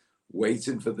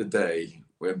waiting for the day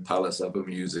when Palace have a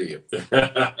museum.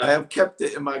 I have kept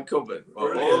it in my cupboard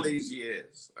for all these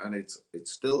years, and it's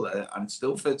still there, and it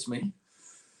still fits me.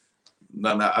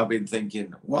 And I've been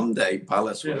thinking, one day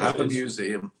Palace will have a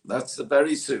museum. That's the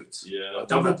very suit. Yeah.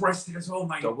 Double-breasted as well,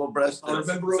 mate. Double-breasted. I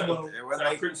remember it well.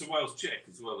 When Prince of Wales check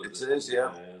as well. It is,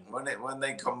 yeah. When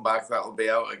they come back, that'll be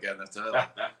out again, I tell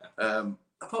you.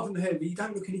 Apart from the hair, you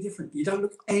don't look any different. You don't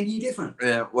look any different.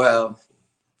 Yeah, well,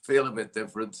 feel a bit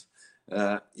different.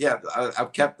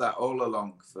 I've kept that all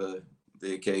along for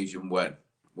the occasion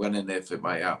when and if it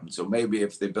might happen. So maybe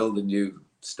if they build a new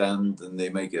stand and they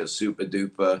make it a super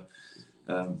duper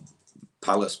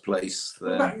Palace place.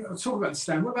 Talk about the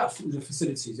stand. What about the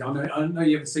facilities? I know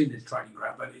you haven't seen the training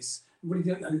ground, but what do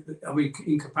you think? I mean,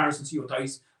 in comparison to your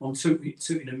days on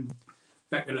Tooting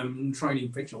Beckenham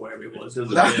training pitch or wherever it was.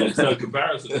 There's no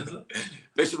comparison, is there?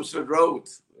 Bishopsford Road.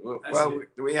 Well,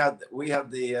 we had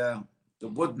the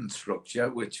wooden structure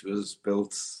which was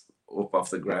built up off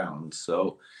the ground.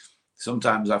 So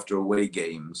sometimes after away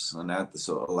games, and I had the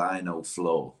sort of lino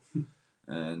floor,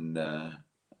 and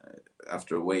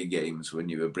after away games when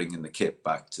you were bringing the kit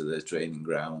back to the training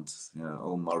ground,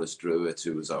 old Maurice Druitt,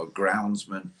 who was our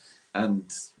groundsman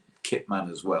and kitman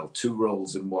as well, 2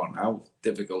 roles in one. How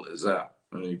difficult is that?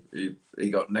 He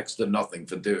got next to nothing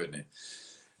for doing it.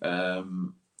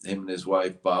 him and his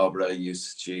wife Barbara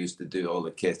she used to do all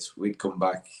the kits. We'd come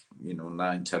back,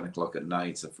 9-10 o'clock at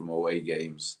night from away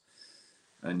games,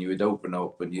 and you would open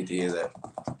up and you'd hear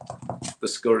the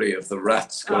scurry of the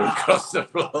rats going across the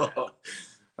floor.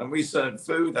 And we served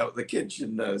food out the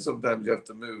kitchen. Sometimes you have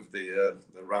to move the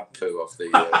rat poo off the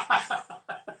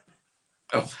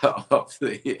off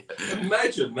the.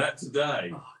 Imagine that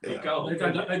today. They don't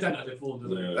have it for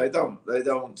them. They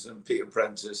don't. And Peter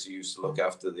Prentice used to look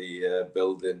after the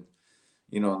building.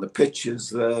 On the pitches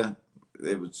there,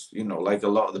 it was, like a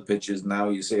lot of the pitches now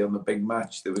you see on the big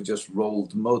match, they were just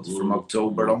rolled mud from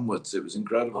October onwards. It was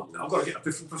incredible. I've got to get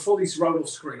before these roll off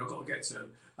screen. I've got to get to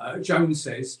them. Joan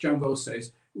Wells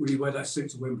says, will you wear that suit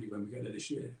to Wembley when we get there this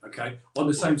year? Okay. On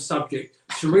the same subject,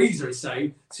 Teresa is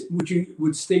saying,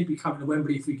 would Steve be coming to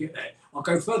Wembley if we get there? I'll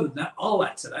go further than that. I'll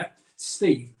add to that.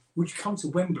 Steve, would you come to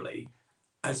Wembley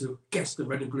as a guest of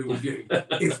Red and Blue Review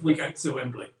if we go to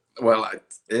Wembley? Well,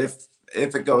 if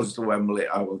it goes to Wembley,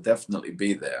 I will definitely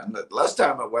be there. And the last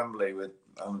time at Wembley with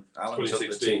Alan,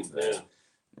 2016,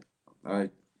 I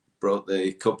brought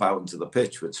the cup out into the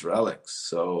pitch with Sir Alex.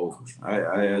 So I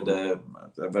had a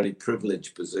very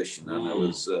privileged position, and I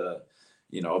was,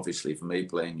 obviously for me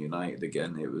playing United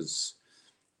again, it was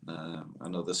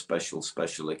another special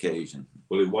occasion.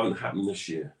 Well, it won't happen this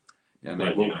year. Yeah, and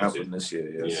it won't happen this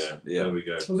year. Yes. Yeah, there we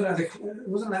go.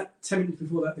 Wasn't that 10 minutes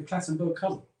before that the Clattenburg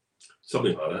cuddle?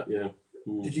 Something like that, yeah.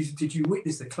 Did you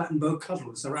witness the Clattenburg cuddle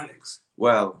with Sir Alex?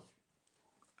 Well,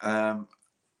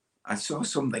 I saw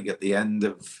something at the end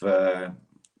of.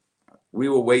 We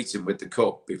were waiting with the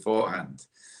cup beforehand,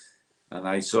 and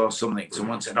I saw something.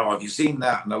 Someone said, "Oh, have you seen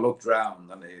that?" And I looked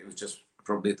round, and it was just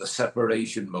probably the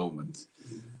separation moment.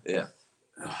 Yeah,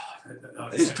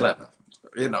 he's clever.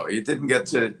 He didn't get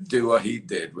to do what he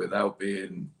did without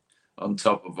being on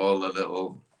top of all the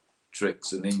little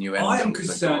tricks and innuendos. I am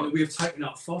concerned that we have taken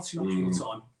up far too much of your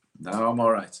time. No, I'm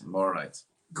all right.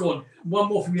 Go on, one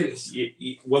more from you.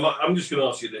 Well, I'm just going to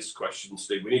ask you this question,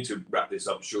 Steve. We need to wrap this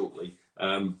up shortly.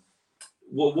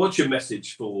 What's your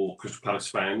message for Crystal Palace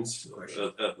fans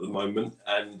at the moment,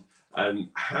 and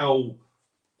how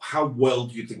well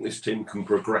do you think this team can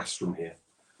progress from here?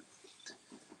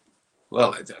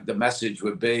 Well, the message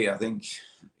would be, I think,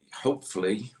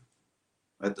 hopefully,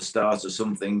 at the start of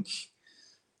something.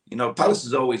 Palace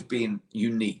has always been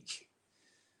unique.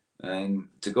 And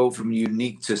to go from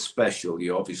unique to special,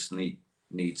 you obviously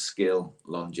need skill,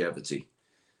 longevity.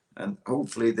 And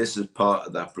hopefully this is part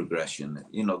of that progression.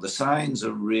 The signs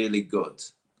are really good.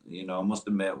 I must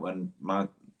admit, when my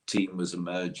team was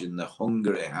emerging, the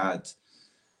hunger it had,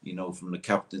 from the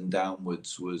captain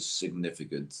downwards was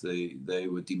significant. They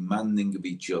were demanding of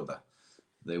each other.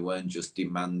 They weren't just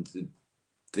demanding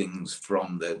things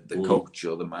from the coach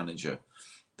or the manager.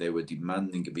 They were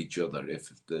demanding of each other. If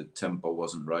the tempo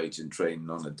wasn't right in training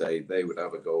on a day, they would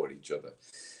have a go at each other.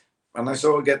 And I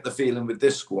sort of get the feeling with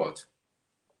this squad,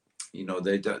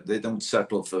 they don't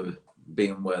settle for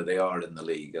being where they are in the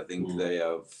league. I think they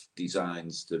have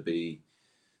designs to be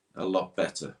a lot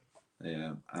better.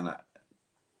 And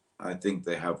I think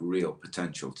they have real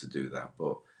potential to do that.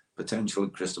 But potential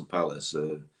at Crystal Palace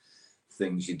are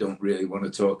things you don't really want to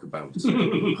talk about.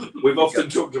 We've often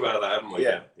talked about that, haven't we?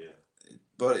 Yeah.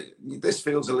 But this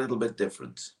feels a little bit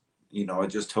different. I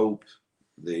just hope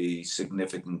the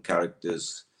significant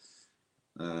characters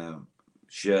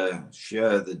share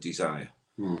the desire.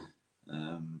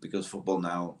 Because football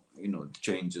now,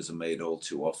 changes are made all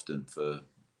too often for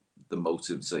the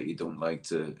motives that you don't like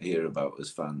to hear about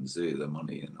as fans, the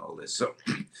money and all this. So,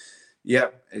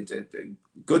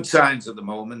 good signs at the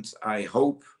moment. I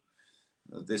hope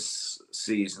this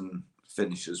season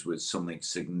finishes with something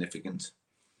significant.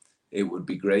 It would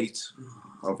be great.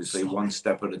 Obviously, one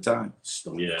step at a time.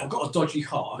 Stop. Yeah. I've got a dodgy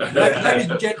heart. Ladies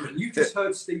and gentlemen, you just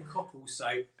heard Steve Coppell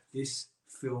say, this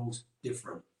feels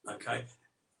different, okay?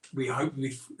 We hope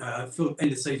we feel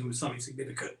end of season with something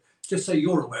significant. Just so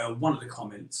you're aware of one of the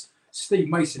comments, Steve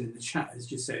Mason in the chat has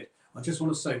just said, I just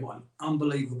want to say what an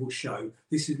unbelievable show.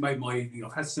 This has made my evening.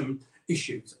 I've had some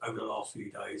issues over the last few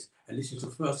days, and this is the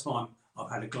first time I've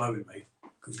had a glow in me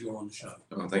because you're on the show.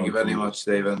 Well, thank you very much,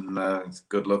 Stephen.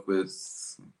 Good luck with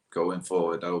going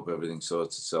forward. I hope everything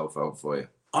sorts itself out for you.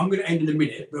 I'm going to end in a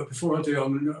minute, but before I do,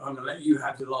 I'm going to let you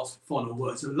have the last final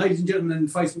word. So, ladies and gentlemen in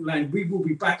Facebook land, we will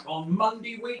be back on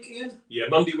Monday week, Ian? Yeah,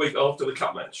 Monday week after the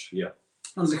cup match, yeah.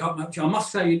 After the cup match. I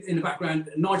must say in the background,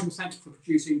 Nigel, thank you for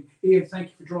producing. Ian, thank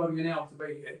you for driving an hour to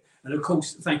be here. And of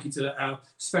course, thank you to our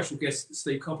special guest,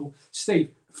 Steve Coppell.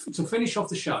 Steve, to finish off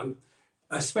the show,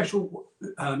 a special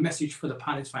message for the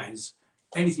Palace fans.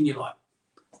 Anything you like.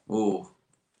 Oh,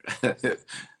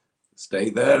 stay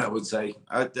there, I would say.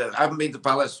 I haven't been to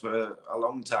Palace for a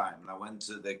long time. I went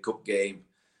to the cup game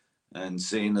and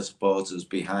seeing the supporters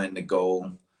behind the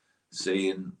goal,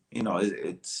 seeing, you know,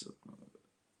 it's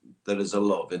there is a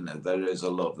love in it. There is a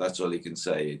love. That's all you can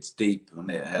say. It's deep and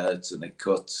it hurts and it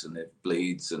cuts and it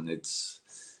bleeds and it's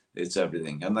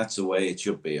everything. And that's the way it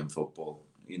should be in football.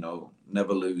 You know,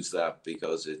 never lose that,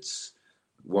 because it's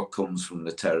what comes from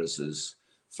the terraces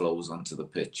flows onto the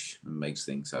pitch and makes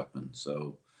things happen.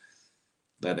 So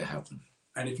let it happen.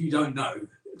 And if you don't know,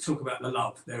 talk about the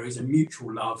love. There is a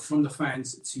mutual love from the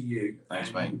fans to you. Thanks,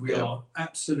 and mate. we Yeah. are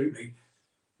absolutely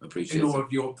Appreciate in awe it.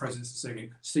 of your presence this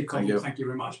evening. Steve Thank Coffey, you. thank you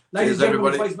very much. Cheers, Ladies and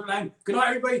gentlemen, everybody. Facebook land. Good night,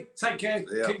 everybody. Take care.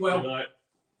 Yeah. Keep well. Good night.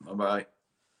 Bye-bye.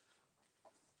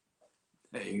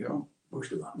 There you go. Push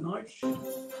the button.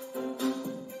 Night.